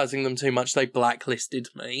criticising them too much, they blacklisted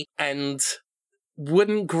me. And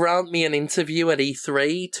wouldn't grant me an interview at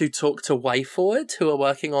E3 to talk to WayForward, who are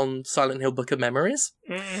working on Silent Hill Book of Memories,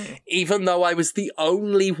 even though I was the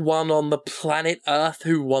only one on the planet Earth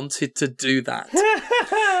who wanted to do that.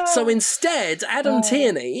 So instead, Adam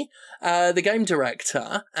Tierney, the game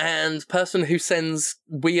director and person who sends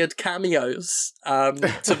weird cameos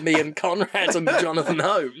to me and Conrad and Jonathan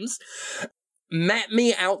Holmes, met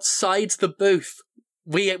me outside the booth.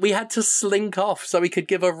 We had to slink off so he could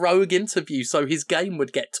give a rogue interview so his game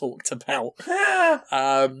would get talked about.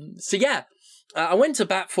 I went to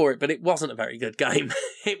bat for it, but it wasn't a very good game.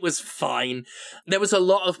 It was fine. There was a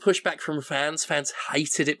lot of pushback from fans. Fans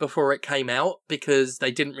hated it before it came out because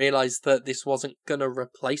they didn't realise that this wasn't going to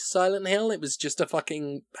replace Silent Hill. It was just a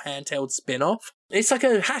fucking handheld spin-off. It's like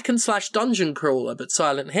a hack and slash dungeon crawler, but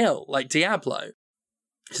Silent Hill, like Diablo.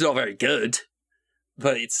 It's not very good,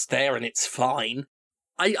 but it's there and it's fine.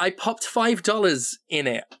 I popped $5 in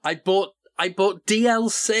it. I bought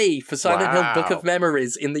DLC for Silent Hill Book of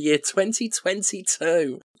Memories in the year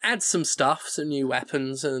 2022. Add some stuff, some new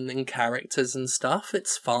weapons and characters and stuff.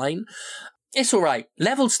 It's fine. It's alright.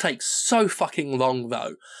 Levels take so fucking long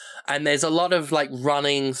though. And there's a lot of like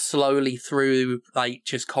running slowly through like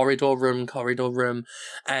just corridor room,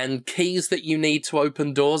 and keys that you need to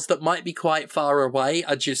open doors that might be quite far away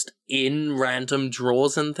are just in random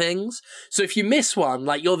drawers and things. So if you miss one,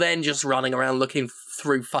 like you're then just running around looking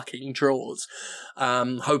through fucking drawers,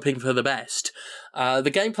 hoping for the best.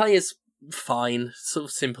 The gameplay is fine, sort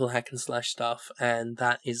of simple hack and slash stuff, and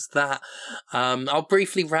that is that. I'll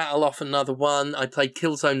briefly rattle off another one. I played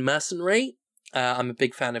Killzone Mercenary. I'm a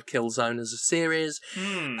big fan of Killzone as a series.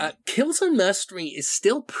 Killzone Mercenary is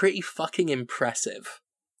still pretty fucking impressive.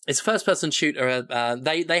 It's a first-person shooter.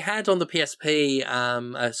 They had on the PSP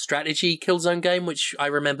a strategy Killzone game, which I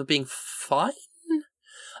remember being fine.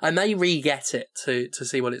 I may re-get it to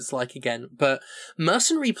see what it's like again, but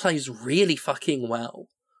Mercenary plays really fucking well.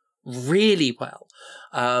 Really well.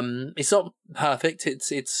 It's not perfect.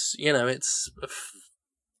 It's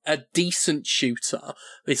a decent shooter.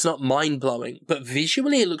 It's not mind-blowing, but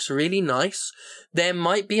visually it looks really nice. There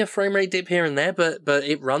might be a frame rate dip here and there, but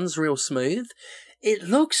it runs real smooth. It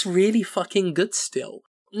looks really fucking good still.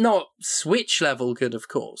 Not Switch level good, of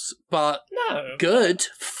course, but good.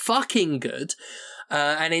 Fucking good.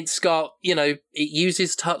 And it's got, it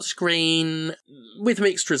uses touchscreen with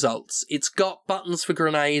mixed results. It's got buttons for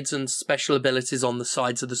grenades and special abilities on the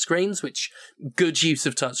sides of the screens, which good use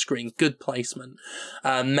of touchscreen, good placement.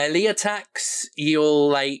 Melee attacks,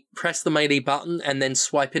 you'll press the melee button and then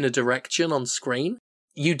swipe in a direction on screen.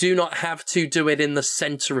 You do not have to do it in the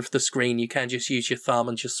center of the screen. You can just use your thumb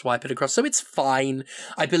and just swipe it across. So it's fine.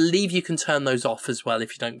 I believe you can turn those off as well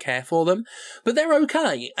if you don't care for them. But they're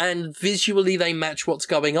okay. And visually they match what's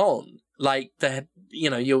going on. Like,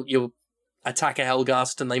 you'll attack a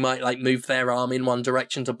Helghast and they might move their arm in one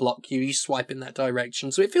direction to block you. You swipe in that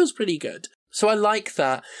direction. So it feels pretty good. So I like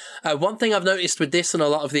that. One thing I've noticed with this and a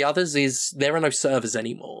lot of the others is there are no servers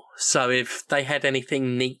anymore. So if they had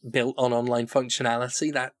anything neat built on online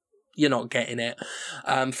functionality, that you're not getting it.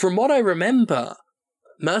 From what I remember,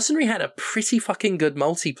 Mercenary had a pretty fucking good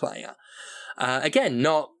multiplayer. Again,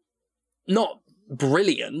 not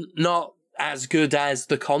brilliant, not as good as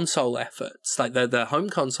the console efforts, like the home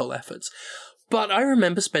console efforts. But I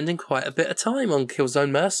remember spending quite a bit of time on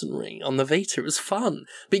Killzone Mercenary on the Vita. It was fun.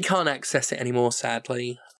 But you can't access it anymore,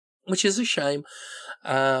 sadly, which is a shame.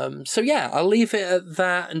 So yeah, I'll leave it at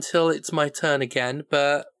that until it's my turn again.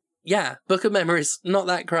 But yeah, Book of Memories, not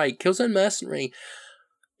that great. Killzone Mercenary,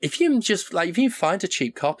 if you find a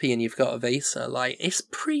cheap copy and you've got a Vita, it's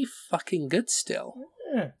pretty fucking good still.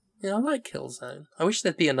 Yeah, I like Killzone. I wish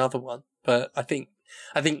there'd be another one, but I think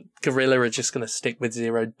Guerrilla are just going to stick with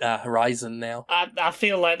Zero Horizon now. I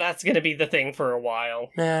feel like that's going to be the thing for a while.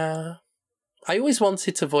 Yeah. I always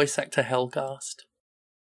wanted to voice act a Helghast.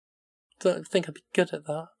 Don't think I'd be good at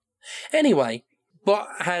that. Anyway, what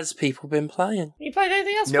has people been playing? You played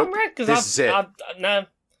anything else, Nope. Conrad? This is it. No,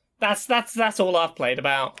 that's all I've played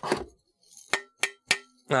about.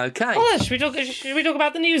 Okay. Oh, should we talk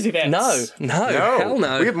about the news events? No, hell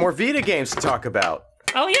no. We have more Vita games to talk about.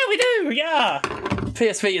 Oh yeah, we do. Yeah.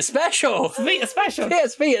 PS Vita special. Vita special.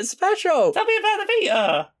 PS Vita special. Tell me about the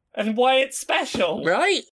Vita and why it's special.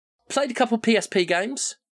 Right. Played a couple PSP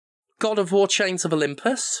games. God of War Chains of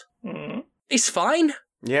Olympus. It's fine.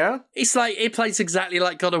 Yeah? It's it plays exactly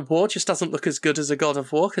like God of War, just doesn't look as good as a God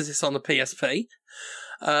of War because it's on the PSP.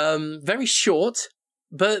 Very short,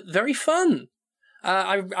 but very fun.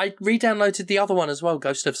 I re-downloaded the other one as well,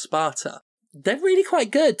 Ghost of Sparta. They're really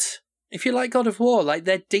quite good. If you like God of War,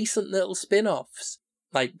 they're decent little spin-offs.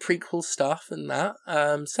 like prequel stuff and that.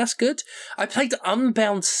 So that's good. I played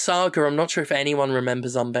Unbound Saga. I'm not sure if anyone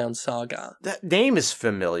remembers Unbound Saga. That name is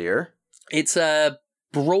familiar. It's a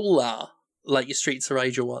brawler, like your Streets of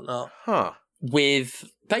Rage or whatnot. Huh. With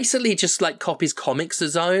basically just like copies Comics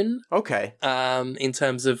Zone. Okay. In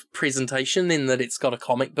terms of presentation, in that it's got a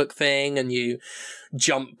comic book thing and you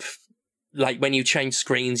jump, like when you change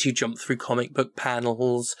screens, you jump through comic book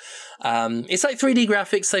panels. It's like 3D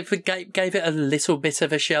graphics. They gave it a little bit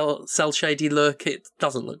of a cell shady look. It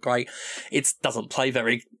doesn't look great. It doesn't play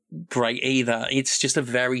very great either. It's just a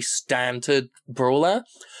very standard brawler.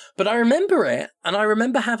 But I remember it, and I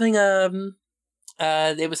remember having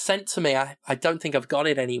it was sent to me. I don't think I've got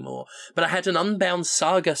it anymore. But I had an Unbound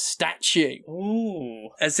Saga statue. Ooh.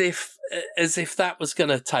 As if that was going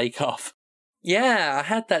to take off. Yeah, I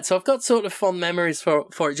had that. So I've got sort of fond memories for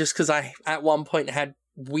it just because I, at one point, had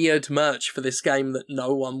weird merch for this game that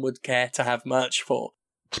no one would care to have merch for.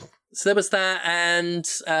 So there was that, and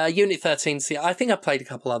Unit 13. See, I think I played a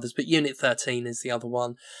couple others, but Unit 13 is the other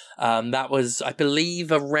one. That was, I believe,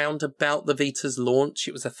 around about the Vita's launch.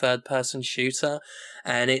 It was a third-person shooter,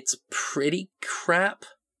 and it's pretty crap.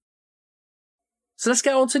 So let's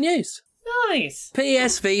get on to news. Nice.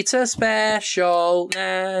 PS Vita special.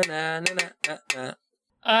 Na, na, na, na,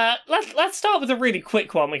 na. Let's start with a really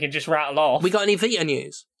quick one we can just rattle off. We got any Vita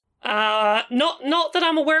news? Not that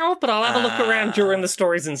I'm aware of, but I'll have a look around during the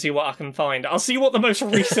stories and see what I can find. I'll see what the most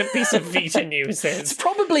recent piece of Vita news It's is.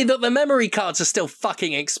 probably that the memory cards are still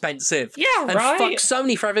fucking expensive. Yeah, and right. fuck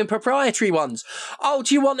Sony for having proprietary ones. Oh,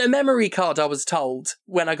 do you want a memory card, I was told,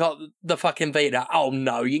 when I got the fucking Vita? Oh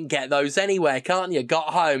no, you can get those anywhere, can't you?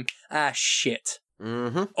 Got home. Ah, shit.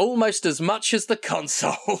 Mm-hmm. Almost as much as the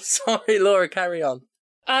console. Sorry, Laura, carry on.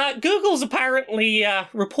 Google's apparently,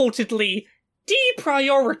 reportedly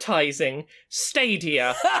deprioritizing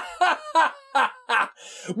Stadia.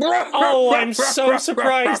 Oh, I'm so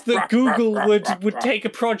surprised that Google would take a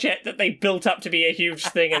project that they built up to be a huge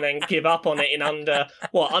thing and then give up on it in under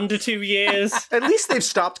 2 years? At least they've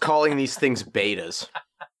stopped calling these things betas.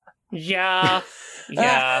 Yeah.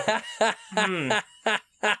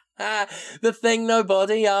 The thing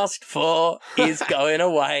nobody asked for is going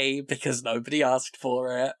away because nobody asked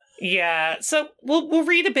for it. Yeah, so we'll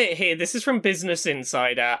read a bit here. This is from Business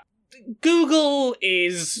Insider. Google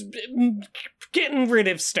is getting rid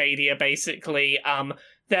of Stadia, basically.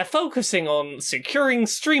 They're focusing on securing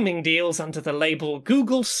streaming deals under the label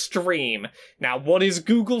Google Stream. Now, what is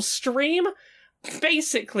Google Stream?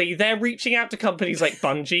 Basically, they're reaching out to companies like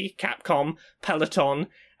Bungie, Capcom, Peloton,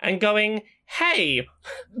 and going, hey,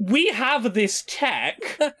 we have this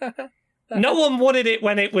tech. No one wanted it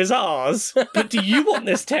when it was ours, but do you want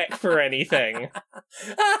this tech for anything?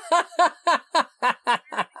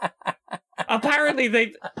 Apparently,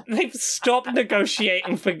 they've stopped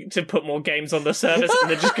negotiating to put more games on the service, and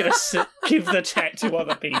they're just going to give the tech to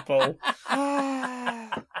other people.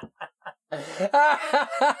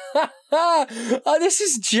 Oh, this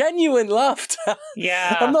is genuine laughter.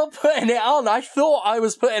 Yeah. I'm not putting it on. I thought I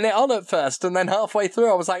was putting it on at first, and then halfway through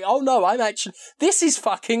I was like, oh no, this is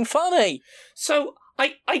fucking funny. So,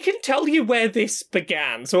 I can tell you where this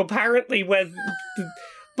began. So apparently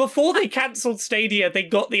before they cancelled Stadia, they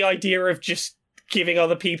got the idea of just giving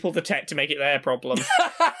other people the tech to make it their problem.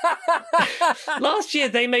 Last year,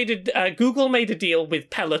 Google made a deal with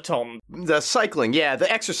Peloton. The cycling, yeah,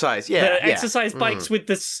 the exercise, yeah. The exercise bikes with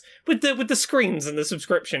the screens and the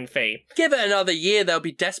subscription fee. Give it another year, they'll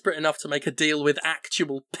be desperate enough to make a deal with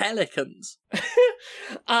actual pelicans.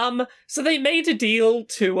 So they made a deal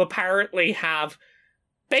to apparently have...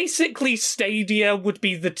 Basically, Stadia would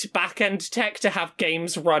be the back-end tech to have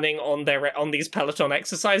games running on these Peloton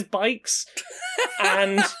exercise bikes,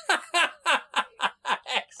 and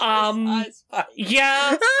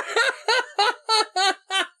yeah,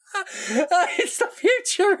 it's the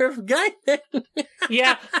future of gaming.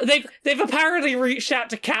 Yeah, they've apparently reached out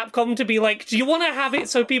to Capcom to be like, do you want to have it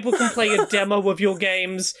so people can play a demo of your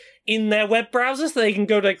games in their web browser so they can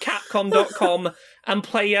go to Capcom.com and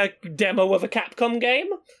play a demo of a Capcom game?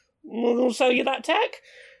 We'll sell you that tech.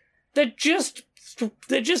 They're just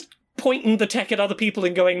pointing the tech at other people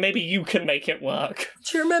and going, maybe you can make it work.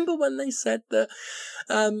 Do you remember when they said that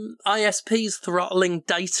ISPs throttling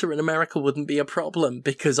data in America wouldn't be a problem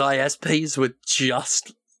because ISPs would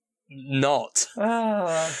just not?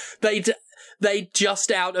 They'd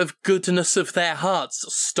just out of goodness of their hearts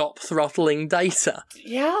stop throttling data.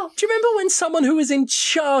 Yeah. Do you remember when someone who was in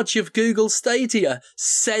charge of Google Stadia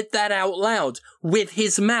said that out loud with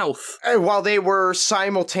his mouth? While they were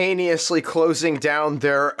simultaneously closing down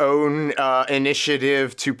their own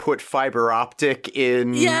initiative to put fiber optic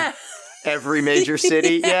in... Yeah. every major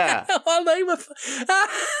city. Yeah. I'll name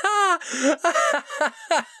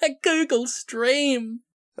Google Stream.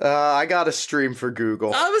 I got a stream for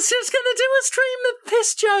Google. I was just going to do a stream of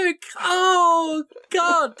piss joke. Oh,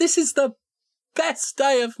 God. This is the best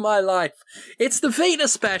day of my life. It's the Vita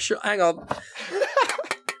special. Hang on.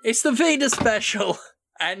 It's the Vita special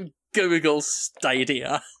and Google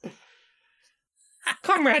Stadia.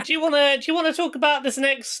 Comrade, do you wanna talk about this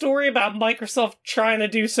next story about Microsoft trying to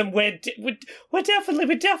do some weird? We're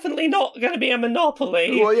definitely not going to be a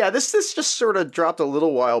monopoly. Well, yeah, this just sort of dropped a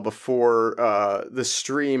little while before the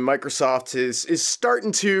stream. Microsoft is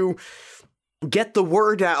starting to get the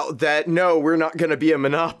word out that no, we're not going to be a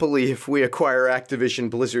monopoly if we acquire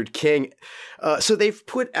Activision Blizzard King. So they've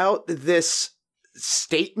put out this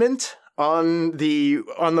statement on the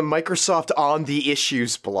Microsoft On the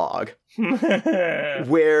Issues blog.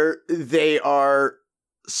 Where they are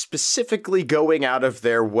specifically going out of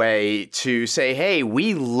their way to say, hey,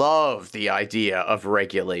 we love the idea of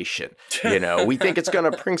regulation. You know, we think it's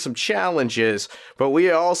going to bring some challenges, but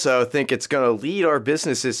we also think it's going to lead our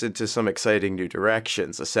businesses into some exciting new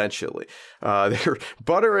directions, essentially. They're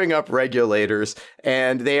buttering up regulators,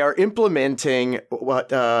 and they are implementing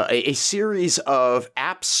a series of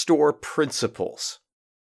App Store principles.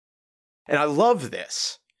 And I love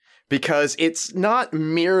this. Because it's not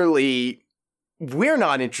merely, we're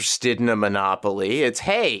not interested in a monopoly. It's,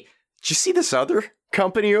 hey, did you see this other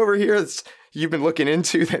company over here that's you've been looking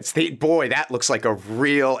into? Boy, that looks like a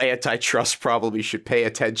real antitrust problem you should pay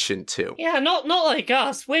attention to. Yeah, not like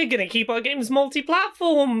us. We're going to keep our games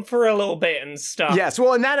multi-platform for a little bit and stuff. Yes,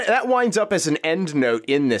 well, and that winds up as an end note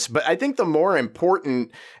in this. But I think the more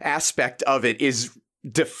important aspect of it is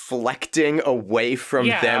deflecting away from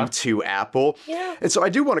them to Apple. Yeah. And so I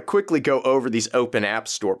do want to quickly go over these open App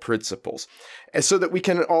Store principles so that we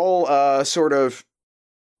can all sort of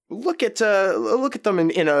look at them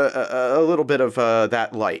in a little bit of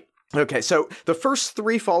that light. Okay, so the first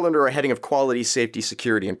three fall under a heading of quality, safety,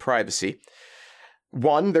 security, and privacy.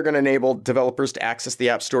 One, they're going to enable developers to access the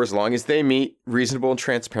App Store as long as they meet reasonable and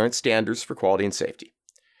transparent standards for quality and safety.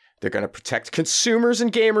 They're going to protect consumers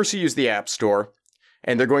and gamers who use the App Store.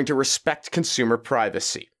 And they're going to respect consumer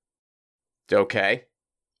privacy. Okay.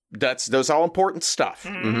 Those all important stuff.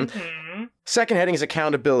 Mm-hmm. Second heading is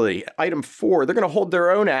accountability. Item 4, they're going to hold their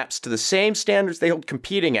own apps to the same standards they hold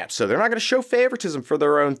competing apps. So they're not going to show favoritism for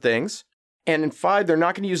their own things. And in 5, they're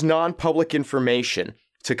not going to use non-public information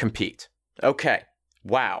to compete. Okay.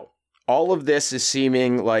 Wow. All of this is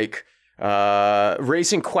seeming like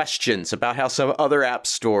raising questions about how some other app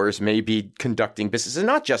stores may be conducting business, and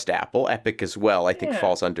not just Apple, Epic as well, I think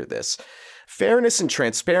falls under this. Fairness and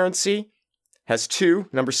transparency has 2,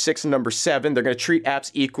 number 6 and number 7. They're going to treat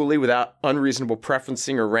apps equally without unreasonable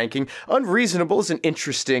preferencing or ranking. Unreasonable is an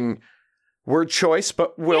interesting word choice,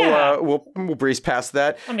 but we'll breeze past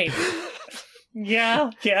that. I mean,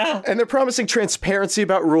 yeah. And they're promising transparency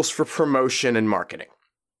about rules for promotion and marketing.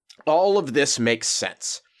 All of this makes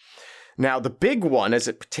sense. Now, the big one as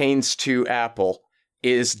it pertains to Apple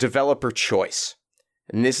is developer choice.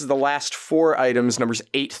 And this is the last 4 items, numbers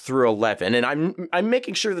 8 through 11. And I'm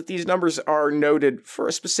making sure that these numbers are noted for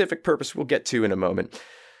a specific purpose we'll get to in a moment.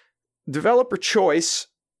 Developer choice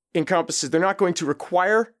encompasses they're not going to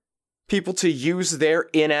require people to use their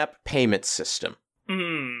in-app payment system.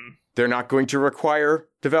 They're not going to require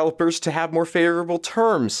developers to have more favorable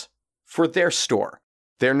terms for their store.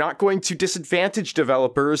 They're not going to disadvantage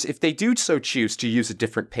developers if they do so choose to use a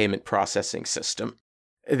different payment processing system.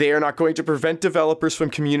 They are not going to prevent developers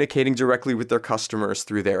from communicating directly with their customers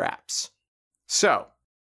through their apps. So,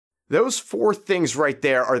 those 4 things right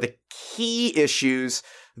there are the key issues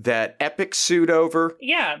that Epic sued over.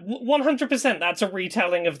 Yeah, 100%. That's a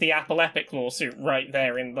retelling of the Apple Epic lawsuit right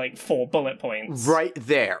there in, 4 bullet points. Right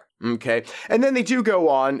there. Okay. And then they do go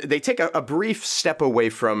on. They take a brief step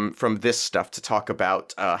away from this stuff to talk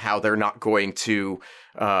about how they're not going to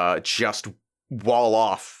just wall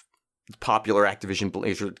off popular Activision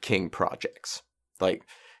Blizzard King projects. Like,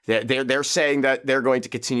 they're saying that they're going to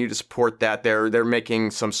continue to support that. They're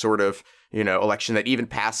making some sort of, election that even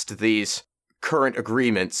past these current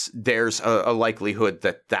agreements, there's a likelihood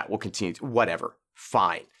that will continue. Whatever.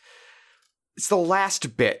 Fine. It's the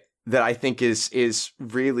last bit that I think is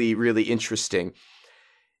really, really interesting.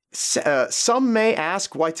 Some may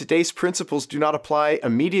ask why today's principles do not apply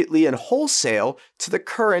immediately and wholesale to the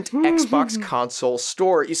current Xbox console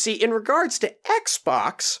store. You see, in regards to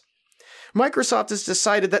Xbox, Microsoft has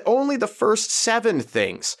decided that only the first 7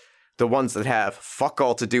 things, the ones that have fuck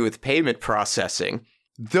all to do with payment processing,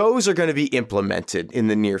 those are going to be implemented in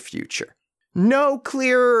the near future. no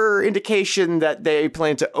clear indication that they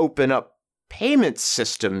plan to open up payment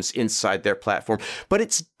systems inside their platform. But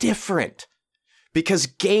it's different because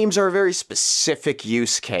games are a very specific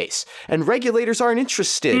use case, and regulators aren't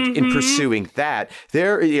interested in pursuing that.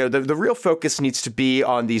 The real focus needs to be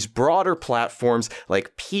on these broader platforms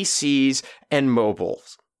like PCs and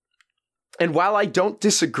mobiles. And while I don't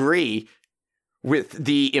disagree with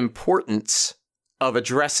the importance of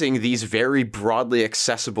addressing these very broadly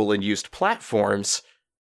accessible and used platforms,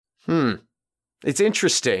 it's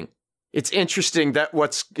interesting. It's interesting that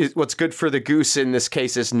what's good for the goose in this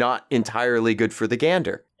case is not entirely good for the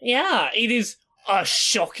gander. Yeah, it is a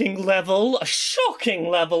shocking level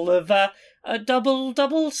of a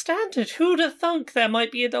double standard. Who'd have thunk there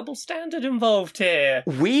might be a double standard involved here?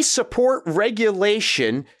 We support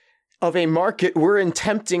regulation of a market we're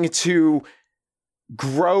attempting to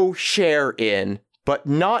grow share in, but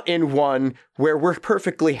not in one where we're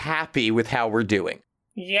perfectly happy with how we're doing.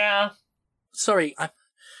 Yeah. Sorry,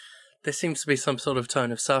 there seems to be some sort of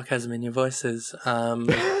tone of sarcasm in your voices.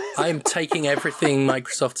 I'm taking everything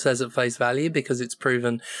Microsoft says at face value because it's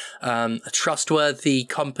proven a trustworthy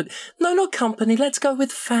company. No, not company. Let's go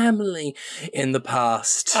with family in the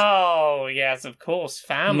past. Oh, yes, of course.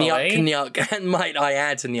 Family. Nyuk. And might I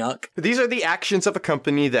add, Nyuk. These are the actions of a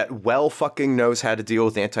company that well fucking knows how to deal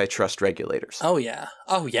with antitrust regulators. Oh, yeah.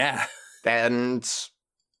 And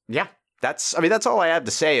yeah. That's all I have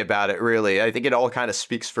to say about it, really. I think it all kind of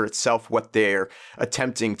speaks for itself what they're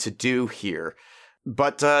attempting to do here.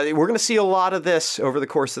 But we're going to see a lot of this over the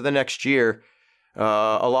course of the next year.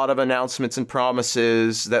 A lot of announcements and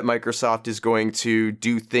promises that Microsoft is going to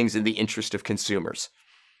do things in the interest of consumers.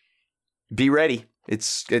 Be ready.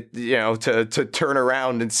 To turn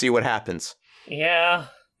around and see what happens. Yeah.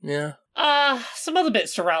 Some other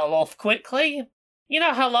bits to rattle off quickly. You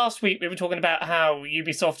know how last week we were talking about how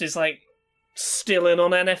Ubisoft is, still in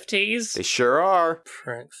on NFTs? They sure are.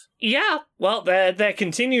 Pricks. Yeah, well, they're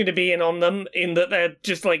continuing to be in on them in that they're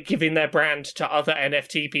just, giving their brand to other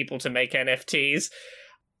NFT people to make NFTs.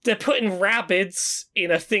 They're putting Rabbids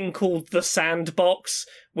in a thing called The Sandbox,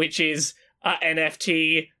 which is a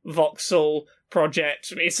NFT voxel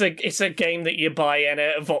project. It's a game that you buy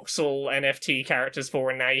voxel NFT characters for,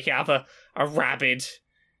 and now you can have a Rabbid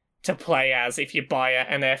to play as if you buy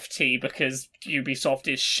an NFT because Ubisoft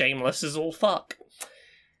is shameless as all fuck.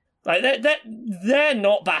 They're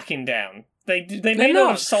not backing down. They may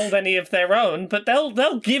not have sold any of their own, but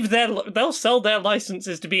they'll sell their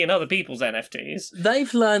licenses to be in other people's NFTs.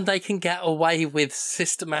 They've learned they can get away with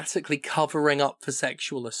systematically covering up for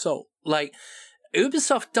sexual assault.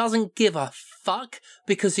 Ubisoft doesn't give a fuck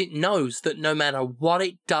because it knows that no matter what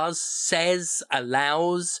it does, says,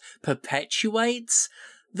 allows, perpetuates,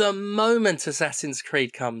 the moment Assassin's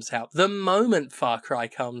Creed comes out, the moment Far Cry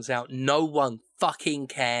comes out, no one fucking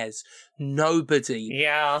cares. Nobody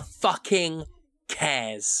fucking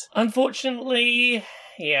cares. Unfortunately,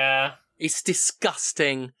 yeah. It's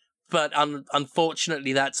disgusting, but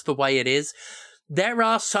unfortunately that's the way it is. There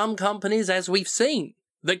are some companies, as we've seen,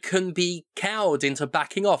 that can be cowed into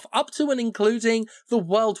backing off, up to and including the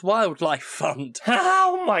World Wildlife Fund.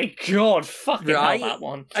 Oh my god, fucking hell, that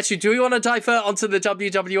one. Actually, do we want to divert onto the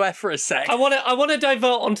WWF for a sec? I want to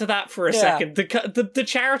divert onto that for a second. The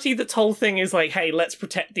charity that's whole thing is hey, let's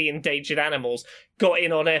protect the endangered animals, got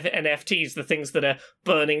in on NFTs, the things that are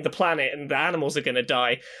burning the planet and the animals are going to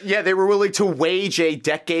die. Yeah, they were willing to wage a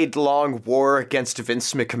decade-long war against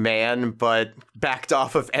Vince McMahon, but backed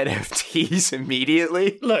off of NFTs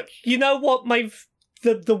immediately. Look, you know what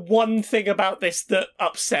the one thing about this that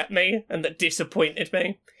upset me and that disappointed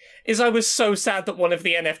me is I was so sad that one of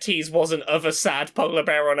the NFTs wasn't of a sad polar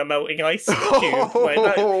bear on a melting ice cube.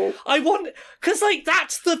 I want... Because,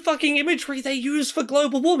 that's the fucking imagery they use for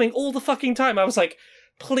global warming all the fucking time. I was like,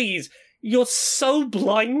 please, you're so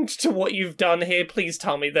blind to what you've done here. Please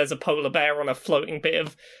tell me there's a polar bear on a floating bit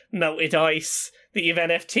of melted ice that you've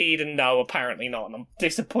NFT'd, and no, apparently not. And I'm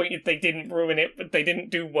disappointed they didn't ruin it, but they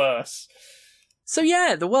didn't do worse. So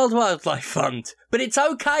yeah, the World Wildlife Fund. But it's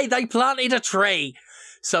okay, they planted a tree.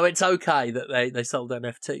 So it's okay that they sold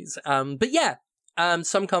NFTs. But yeah,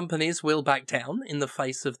 some companies will back down in the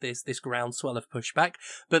face of this groundswell of pushback.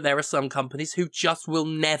 But there are some companies who just will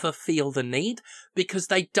never feel the need because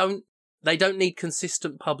they don't need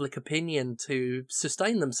consistent public opinion to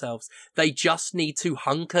sustain themselves. They just need to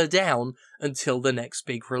hunker down until the next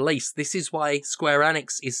big release. This is why Square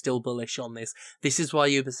Enix is still bullish on this. This is why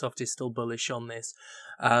Ubisoft is still bullish on this.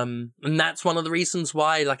 And that's one of the reasons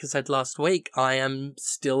why, like I said last week, I am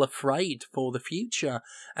still afraid for the future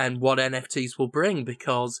and what NFTs will bring,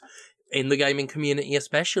 because in the gaming community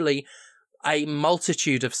especially, a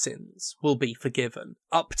multitude of sins will be forgiven,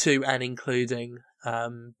 up to and including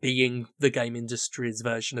being the game industry's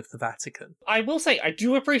version of the Vatican. I will say, I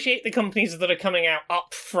do appreciate the companies that are coming out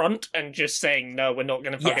up front and just saying, no, we're not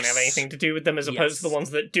going to fucking have anything to do with them, as opposed to the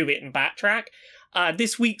ones that do it and backtrack.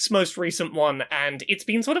 This week's most recent one, and it's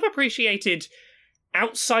been sort of appreciated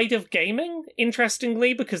outside of gaming,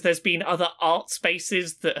 interestingly, because there's been other art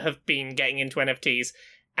spaces that have been getting into NFTs,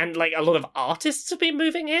 and like a lot of artists have been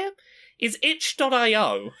moving here, is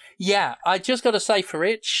itch.io. Yeah, I just got to say for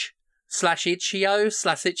itch/itch.io,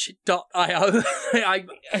 I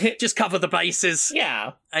just cover the bases.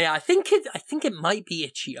 Yeah. I think it might be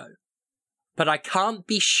Itch.io, but I can't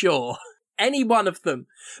be sure. Any one of them.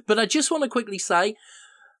 But I just want to quickly say,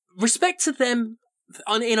 respect to them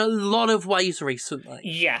in a lot of ways recently.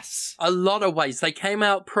 Yes. A lot of ways. They came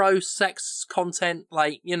out pro-sex content,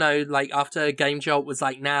 like, you know, like after Game Jolt was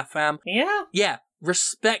like, nah, fam. Yeah. Yeah.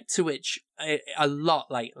 Respect to Itch a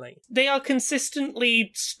lot lately. They are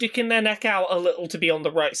consistently sticking their neck out a little to be on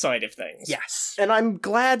the right side of things. Yes. And I'm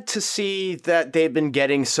glad to see that they've been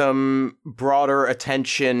getting some broader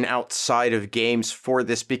attention outside of games for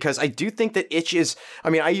this, because I do think that Itch is...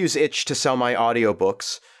 I mean, I use Itch to sell my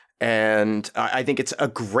audiobooks, and I think it's a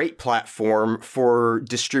great platform for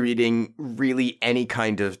distributing really any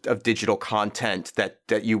kind of digital content that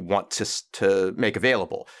you want to make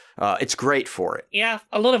available. It's great for it. Yeah,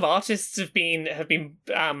 a lot of artists have been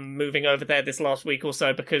moving over there this last week or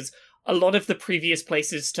so, because a lot of the previous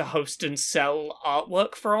places to host and sell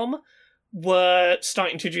artwork from were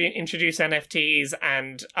starting to introduce NFTs,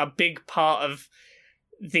 and a big part of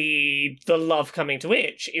the love coming to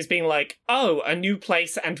Itch is being like, oh, a new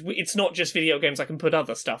place, and it's not just video games, I can put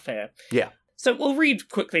other stuff here. Yeah. So we'll read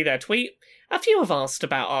quickly their tweet. A few have asked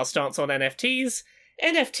about our stance on NFTs.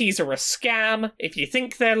 NFTs are a scam. If you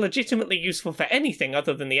think they're legitimately useful for anything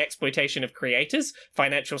other than the exploitation of creators,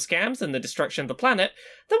 financial scams, and the destruction of the planet,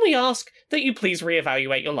 then we ask that you please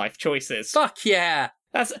reevaluate your life choices. Fuck yeah.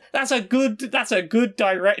 That's a good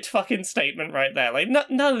direct fucking statement right there. Like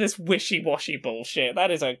none of this wishy-washy bullshit.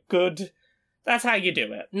 That's how you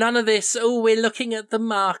do it. None of this, oh, we're looking at the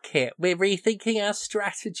market, we're rethinking our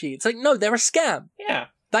strategy. It's like, no, they're a scam. Yeah.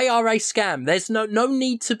 They are a scam. There's no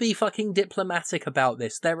need to be fucking diplomatic about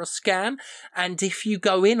this. They're a scam, and if you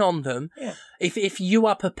go in on them, if you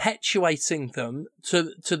are perpetuating them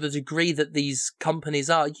to the degree that these companies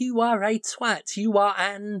are, you are a twat. You are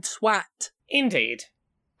an twat. Indeed.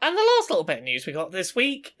 And the last little bit of news we got this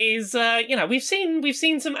week is, we've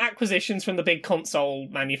seen some acquisitions from the big console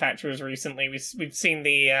manufacturers recently. We've seen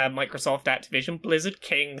the Microsoft, Activision, Blizzard,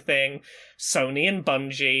 King thing, Sony and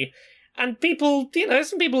Bungie, and people,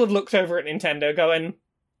 some people have looked over at Nintendo going,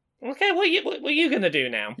 okay, what are you gonna do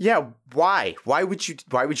now? Yeah, why? Why would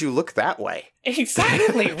you look that way?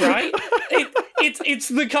 Exactly, right? It's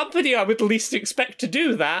the company I would least expect to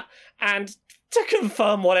do that, and to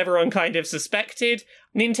confirm what everyone kind of suspected,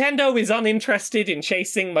 Nintendo is uninterested in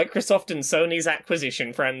chasing Microsoft and Sony's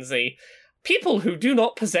acquisition frenzy. People who do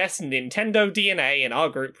not possess Nintendo DNA in our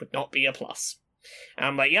group would not be a plus. And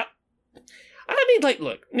I'm like, yep. I mean, like,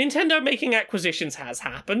 look, Nintendo making acquisitions has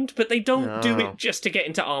happened, but they don't do it just to get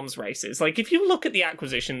into arms races. Like, if you look at the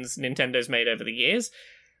acquisitions Nintendo's made over the years,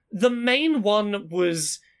 the main one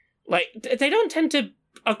was, like, they don't tend to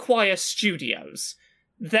acquire studios.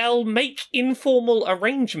 They'll make informal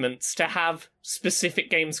arrangements to have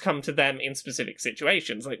specific games come to them in specific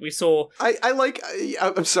situations. Like we saw...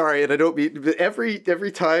 I'm sorry, and I don't mean...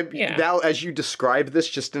 Every time, now as you describe this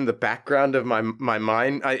just in the background of my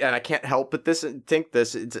mind, I can't help but think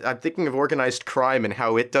this. I'm thinking of organized crime and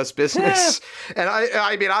how it does business. And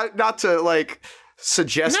I mean, not to, like,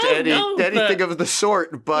 suggest anything of the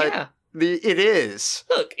sort, but... Yeah. It is.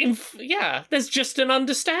 Look, there's just an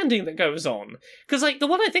understanding that goes on. Because, like, the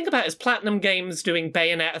one I think about is Platinum Games doing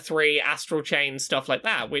Bayonetta 3, Astral Chain, stuff like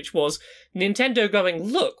that, which was Nintendo going,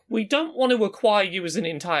 look, we don't want to acquire you as an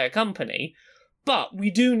entire company, but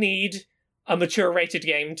we do need a mature-rated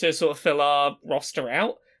game to sort of fill our roster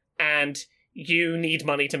out, and you need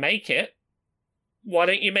money to make it. Why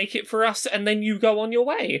don't you make it for us and then you go on your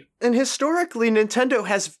way? And historically, Nintendo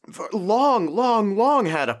has long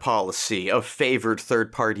had a policy of favored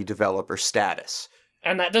third-party developer status.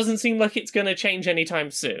 And that doesn't seem like it's going to change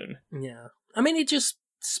anytime soon. Yeah. I mean, it just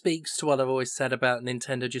speaks to what I've always said about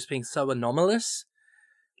Nintendo just being so anomalous.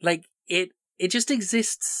 Like, it just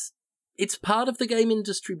exists. It's part of the game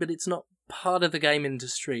industry, but it's not part of the game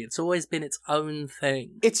industry. It's always been its own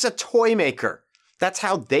thing. It's a toy maker. That's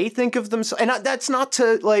how they think of themselves. And that's not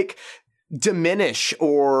to, like, diminish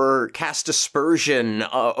or cast aspersion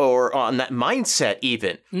or on that mindset,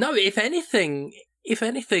 even. No, if anything, if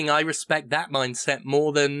anything, I respect that mindset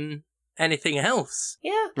more than anything else.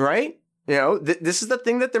 Yeah. Right? You know, this is the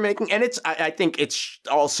thing that they're making, and I think it's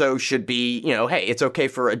also should be, you know, hey, it's okay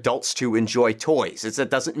for adults to enjoy toys.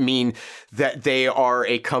 That doesn't mean that they are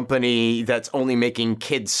a company that's only making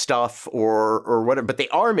kids stuff or whatever, but they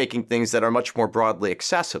are making things that are much more broadly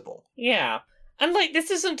accessible. Yeah. And, like, this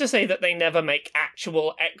isn't to say that they never make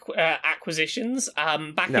actual acquisitions.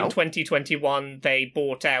 Back in 2021, they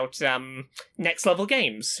bought out Next Level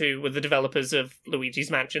Games, who were the developers of Luigi's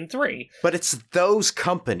Mansion 3. But it's those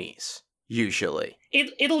companies, usually.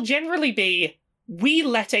 It'll generally be, we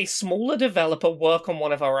let a smaller developer work on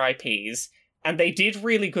one of our IPs, and they did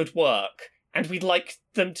really good work, and we'd like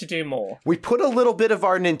them to do more. We put a little bit of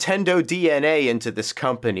our Nintendo DNA into this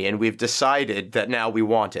company, and we've decided that now we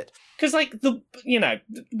want it. Because, like,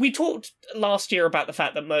 we talked last year about the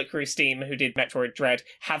fact that Mercury Steam, who did Metroid Dread,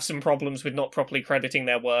 have some problems with not properly crediting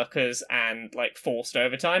their workers and, like, forced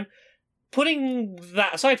overtime. Putting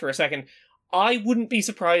that aside for a second, I wouldn't be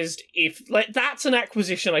surprised if, like, that's an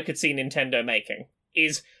acquisition I could see Nintendo making,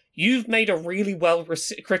 is you've made a really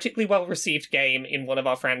critically well-received game in one of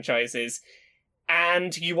our franchises,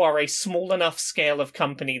 and you are a small enough scale of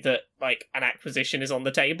company that, like, an acquisition is on the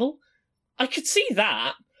table. I could see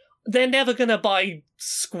that. They're never going to buy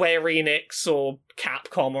Square Enix or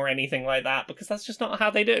Capcom or anything like that, because that's just not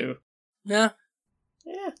how they do. Yeah.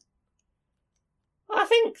 Yeah. I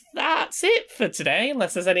think that's it for today,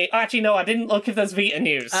 unless there's any... Actually, no, I didn't look if there's Vita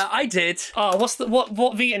news. I did. Oh,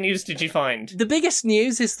 what Vita news did you find? The biggest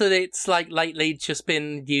news is that it's, like, lately just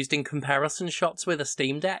been used in comparison shots with a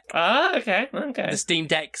Steam Deck. Ah, okay. The Steam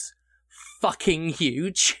Deck's fucking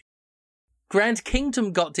huge. Grand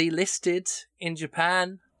Kingdom got delisted in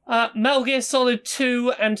Japan. Metal Gear Solid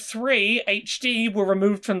 2 and 3 HD were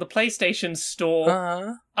removed from the PlayStation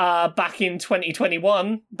Store back in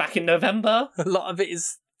 2021, back in November. A lot of it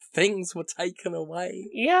is things were taken away.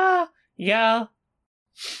 Yeah.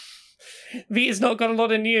 Vita's not got a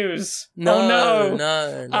lot of news.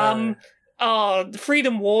 No.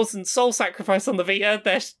 Freedom Wars and Soul Sacrifice on the Vita,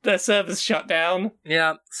 their servers shut down.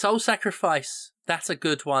 Yeah, Soul Sacrifice, that's a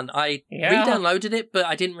good one. I re-downloaded it, but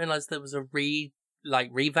I didn't realise there was a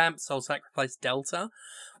revamped Soul Sacrifice Delta,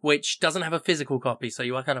 which doesn't have a physical copy, so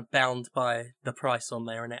you are kind of bound by the price on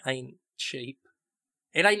there, and it ain't cheap.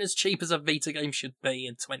 It ain't as cheap as a Vita game should be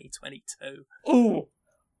in 2022. Ooh,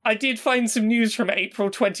 I did find some news from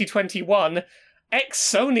April 2021.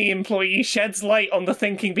 Ex-Sony employee sheds light on the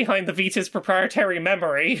thinking behind the Vita's proprietary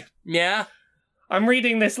memory. Yeah? I'm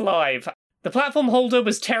reading this live. The platform holder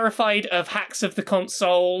was terrified of hacks of the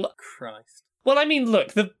console. Christ. Well, I mean,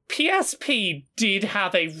 look, the PSP did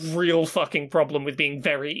have a real fucking problem with being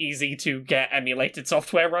very easy to get emulated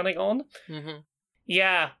software running on. Mm-hmm.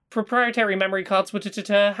 Yeah, proprietary memory cards were to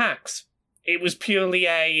deter hacks. It was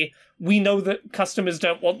purely we know that customers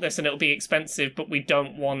don't want this and it'll be expensive, but we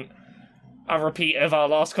don't want a repeat of our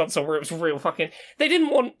last console where it was real fucking... They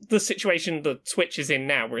didn't want the situation the Switch is in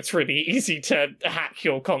now, where it's really easy to hack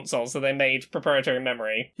your console, so they made proprietary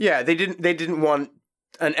memory. Yeah, they didn't want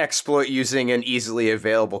an exploit using an easily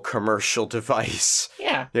available commercial device.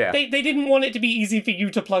 Yeah. They didn't want it to be easy for you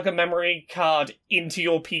to plug a memory card into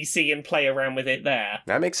your PC and play around with it there.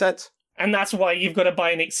 That makes sense. And that's why you've got to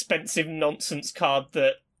buy an expensive nonsense card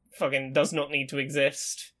that fucking does not need to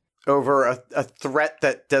exist. Over a threat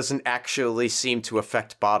that doesn't actually seem to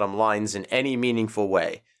affect bottom lines in any meaningful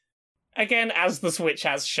way. Again, as the Switch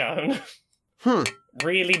has shown.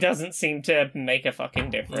 Really doesn't seem to make a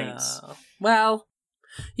fucking difference. No. Well...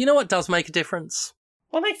 You know what does make a difference?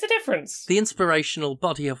 What makes a difference? The inspirational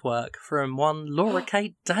body of work from one Laura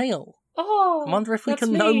Kate Dale. Oh, I wonder if we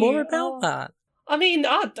can know more about that. I mean,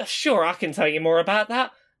 sure, I can tell you more about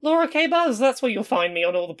that. Laura K. Buzz, that's where you'll find me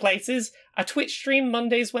on all the places. A Twitch stream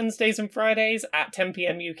Mondays, Wednesdays and Fridays at 10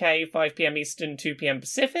 p.m. UK, 5 p.m. Eastern, 2 p.m.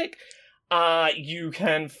 Pacific. You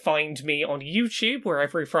can find me on YouTube, where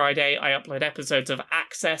every Friday I upload episodes of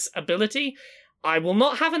Accessibility. I will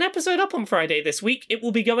not have an episode up on Friday this week. It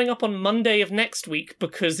will be going up on Monday of next week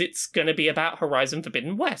because it's going to be about Horizon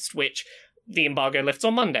Forbidden West, which the embargo lifts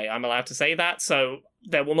on Monday. I'm allowed to say that, so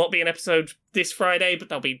there will not be an episode this Friday, but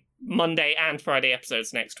there'll be Monday and Friday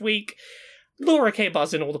episodes next week. Laura K.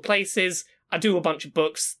 Buzz in all the places. I do a bunch of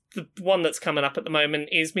books. The one that's coming up at the moment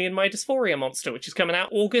is Me and My Dysphoria Monster, which is coming out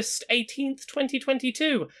August 18th,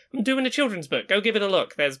 2022. I'm doing a children's book. Go give it a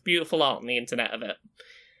look. There's beautiful art on the internet of it.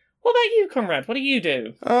 What about you, Conrad? What do you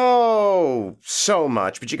do? Oh, so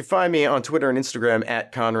much. But you can find me on Twitter and Instagram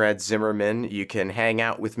at Conrad Zimmerman. You can hang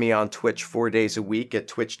out with me on Twitch 4 days a week at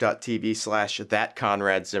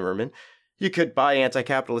twitch.tv/thatconradzimmerman. You could buy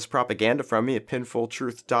anti-capitalist propaganda from me at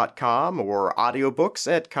pinfultruth.com or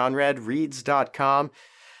audiobooks at conradreads.com.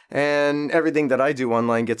 And everything that I do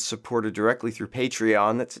online gets supported directly through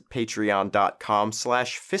Patreon. That's at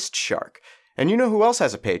patreon.com/fistshark. And you know who else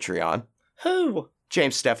has a Patreon? Who?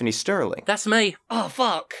 James Stephanie Sterling. That's me. Oh,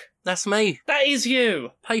 fuck. That's me. That is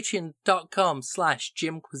you.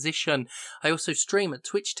 Patreon.com/Jimquisition. I also stream at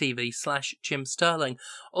Twitch TV/Jim Sterling.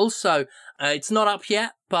 Also, it's not up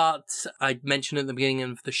yet, but I mentioned at the beginning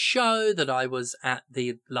of the show that I was at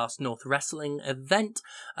the last North Wrestling event.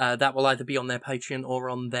 That will either be on their Patreon or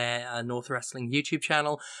on their North Wrestling YouTube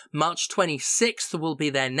channel. March 26th will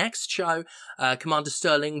be their next show. Commander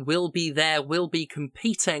Sterling will be there, will be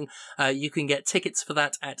competing. You can get tickets for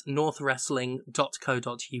that at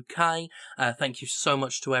northwrestling.co.uk. Thank you so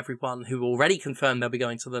much to everyone who already confirmed they'll be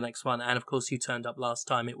going to the next one. And of course, you turned up last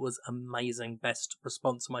time. It was amazing. Best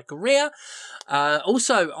response of my career.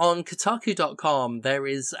 Also, on Kotaku.com, there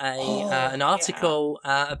is an article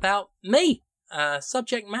about me.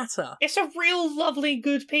 Subject matter. It's a real lovely,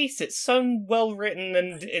 good piece. It's so well written,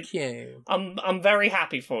 and Thank you. I'm very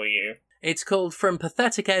happy for you. It's called From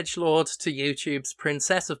Pathetic Edgelord to YouTube's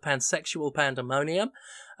Princess of Pansexual Pandemonium.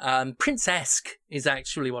 Prince-esque is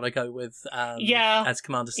actually what I go with as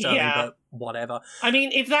Commander Sterling, but whatever. I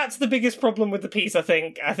mean, if that's the biggest problem with the piece, I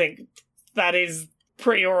think that is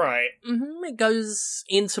pretty alright. Mm-hmm. It goes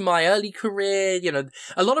into my early career. You know,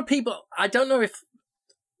 a lot of people, I don't know if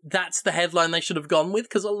that's the headline they should have gone with,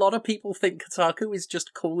 because a lot of people think Kotaku is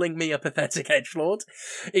just calling me a pathetic edgelord,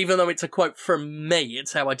 even though it's a quote from me.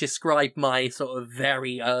 It's how I describe my sort of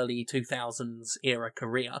very early 2000s era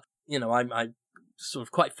career. You know, I sort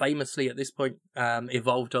of quite famously at this point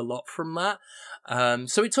evolved a lot from that.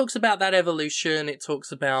 So it talks about that evolution. It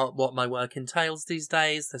talks about what my work entails these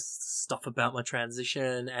days. There's stuff about my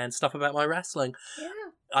transition and stuff about my wrestling.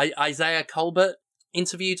 Yeah. Isaiah Colbert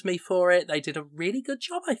interviewed me for it. They did a really good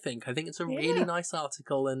job, I think. I think it's a really nice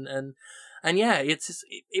article, and yeah, it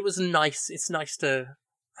was nice. It's nice to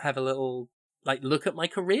have a little look at my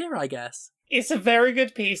career, I guess. It's a very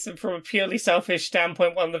good piece, and from a purely selfish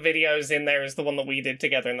standpoint, one of the videos in there is the one that we did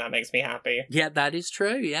together, and that makes me happy. Yeah, that is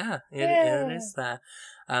true. Yeah, it is there.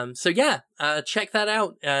 So yeah, check that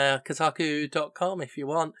out. Kotaku.com if you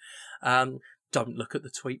want. Don't look at the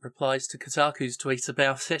tweet replies to Kotaku's tweet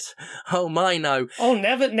about it. Oh my, no. Oh,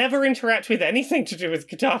 never interact with anything to do with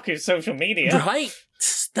Kotaku's social media. Right?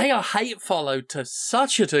 They are hate followed to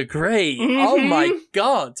such a degree. Mm-hmm. Oh my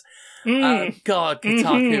god. God,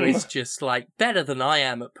 Kotaku is just better than I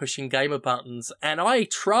am at pushing gamer buttons, and I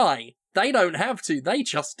try. They don't have to, they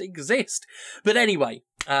just exist. But anyway,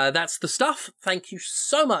 that's the stuff. Thank you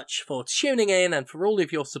so much for tuning in and for all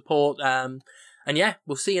of your support. And yeah,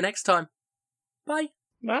 we'll see you next time. Bye.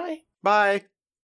 Bye. Bye.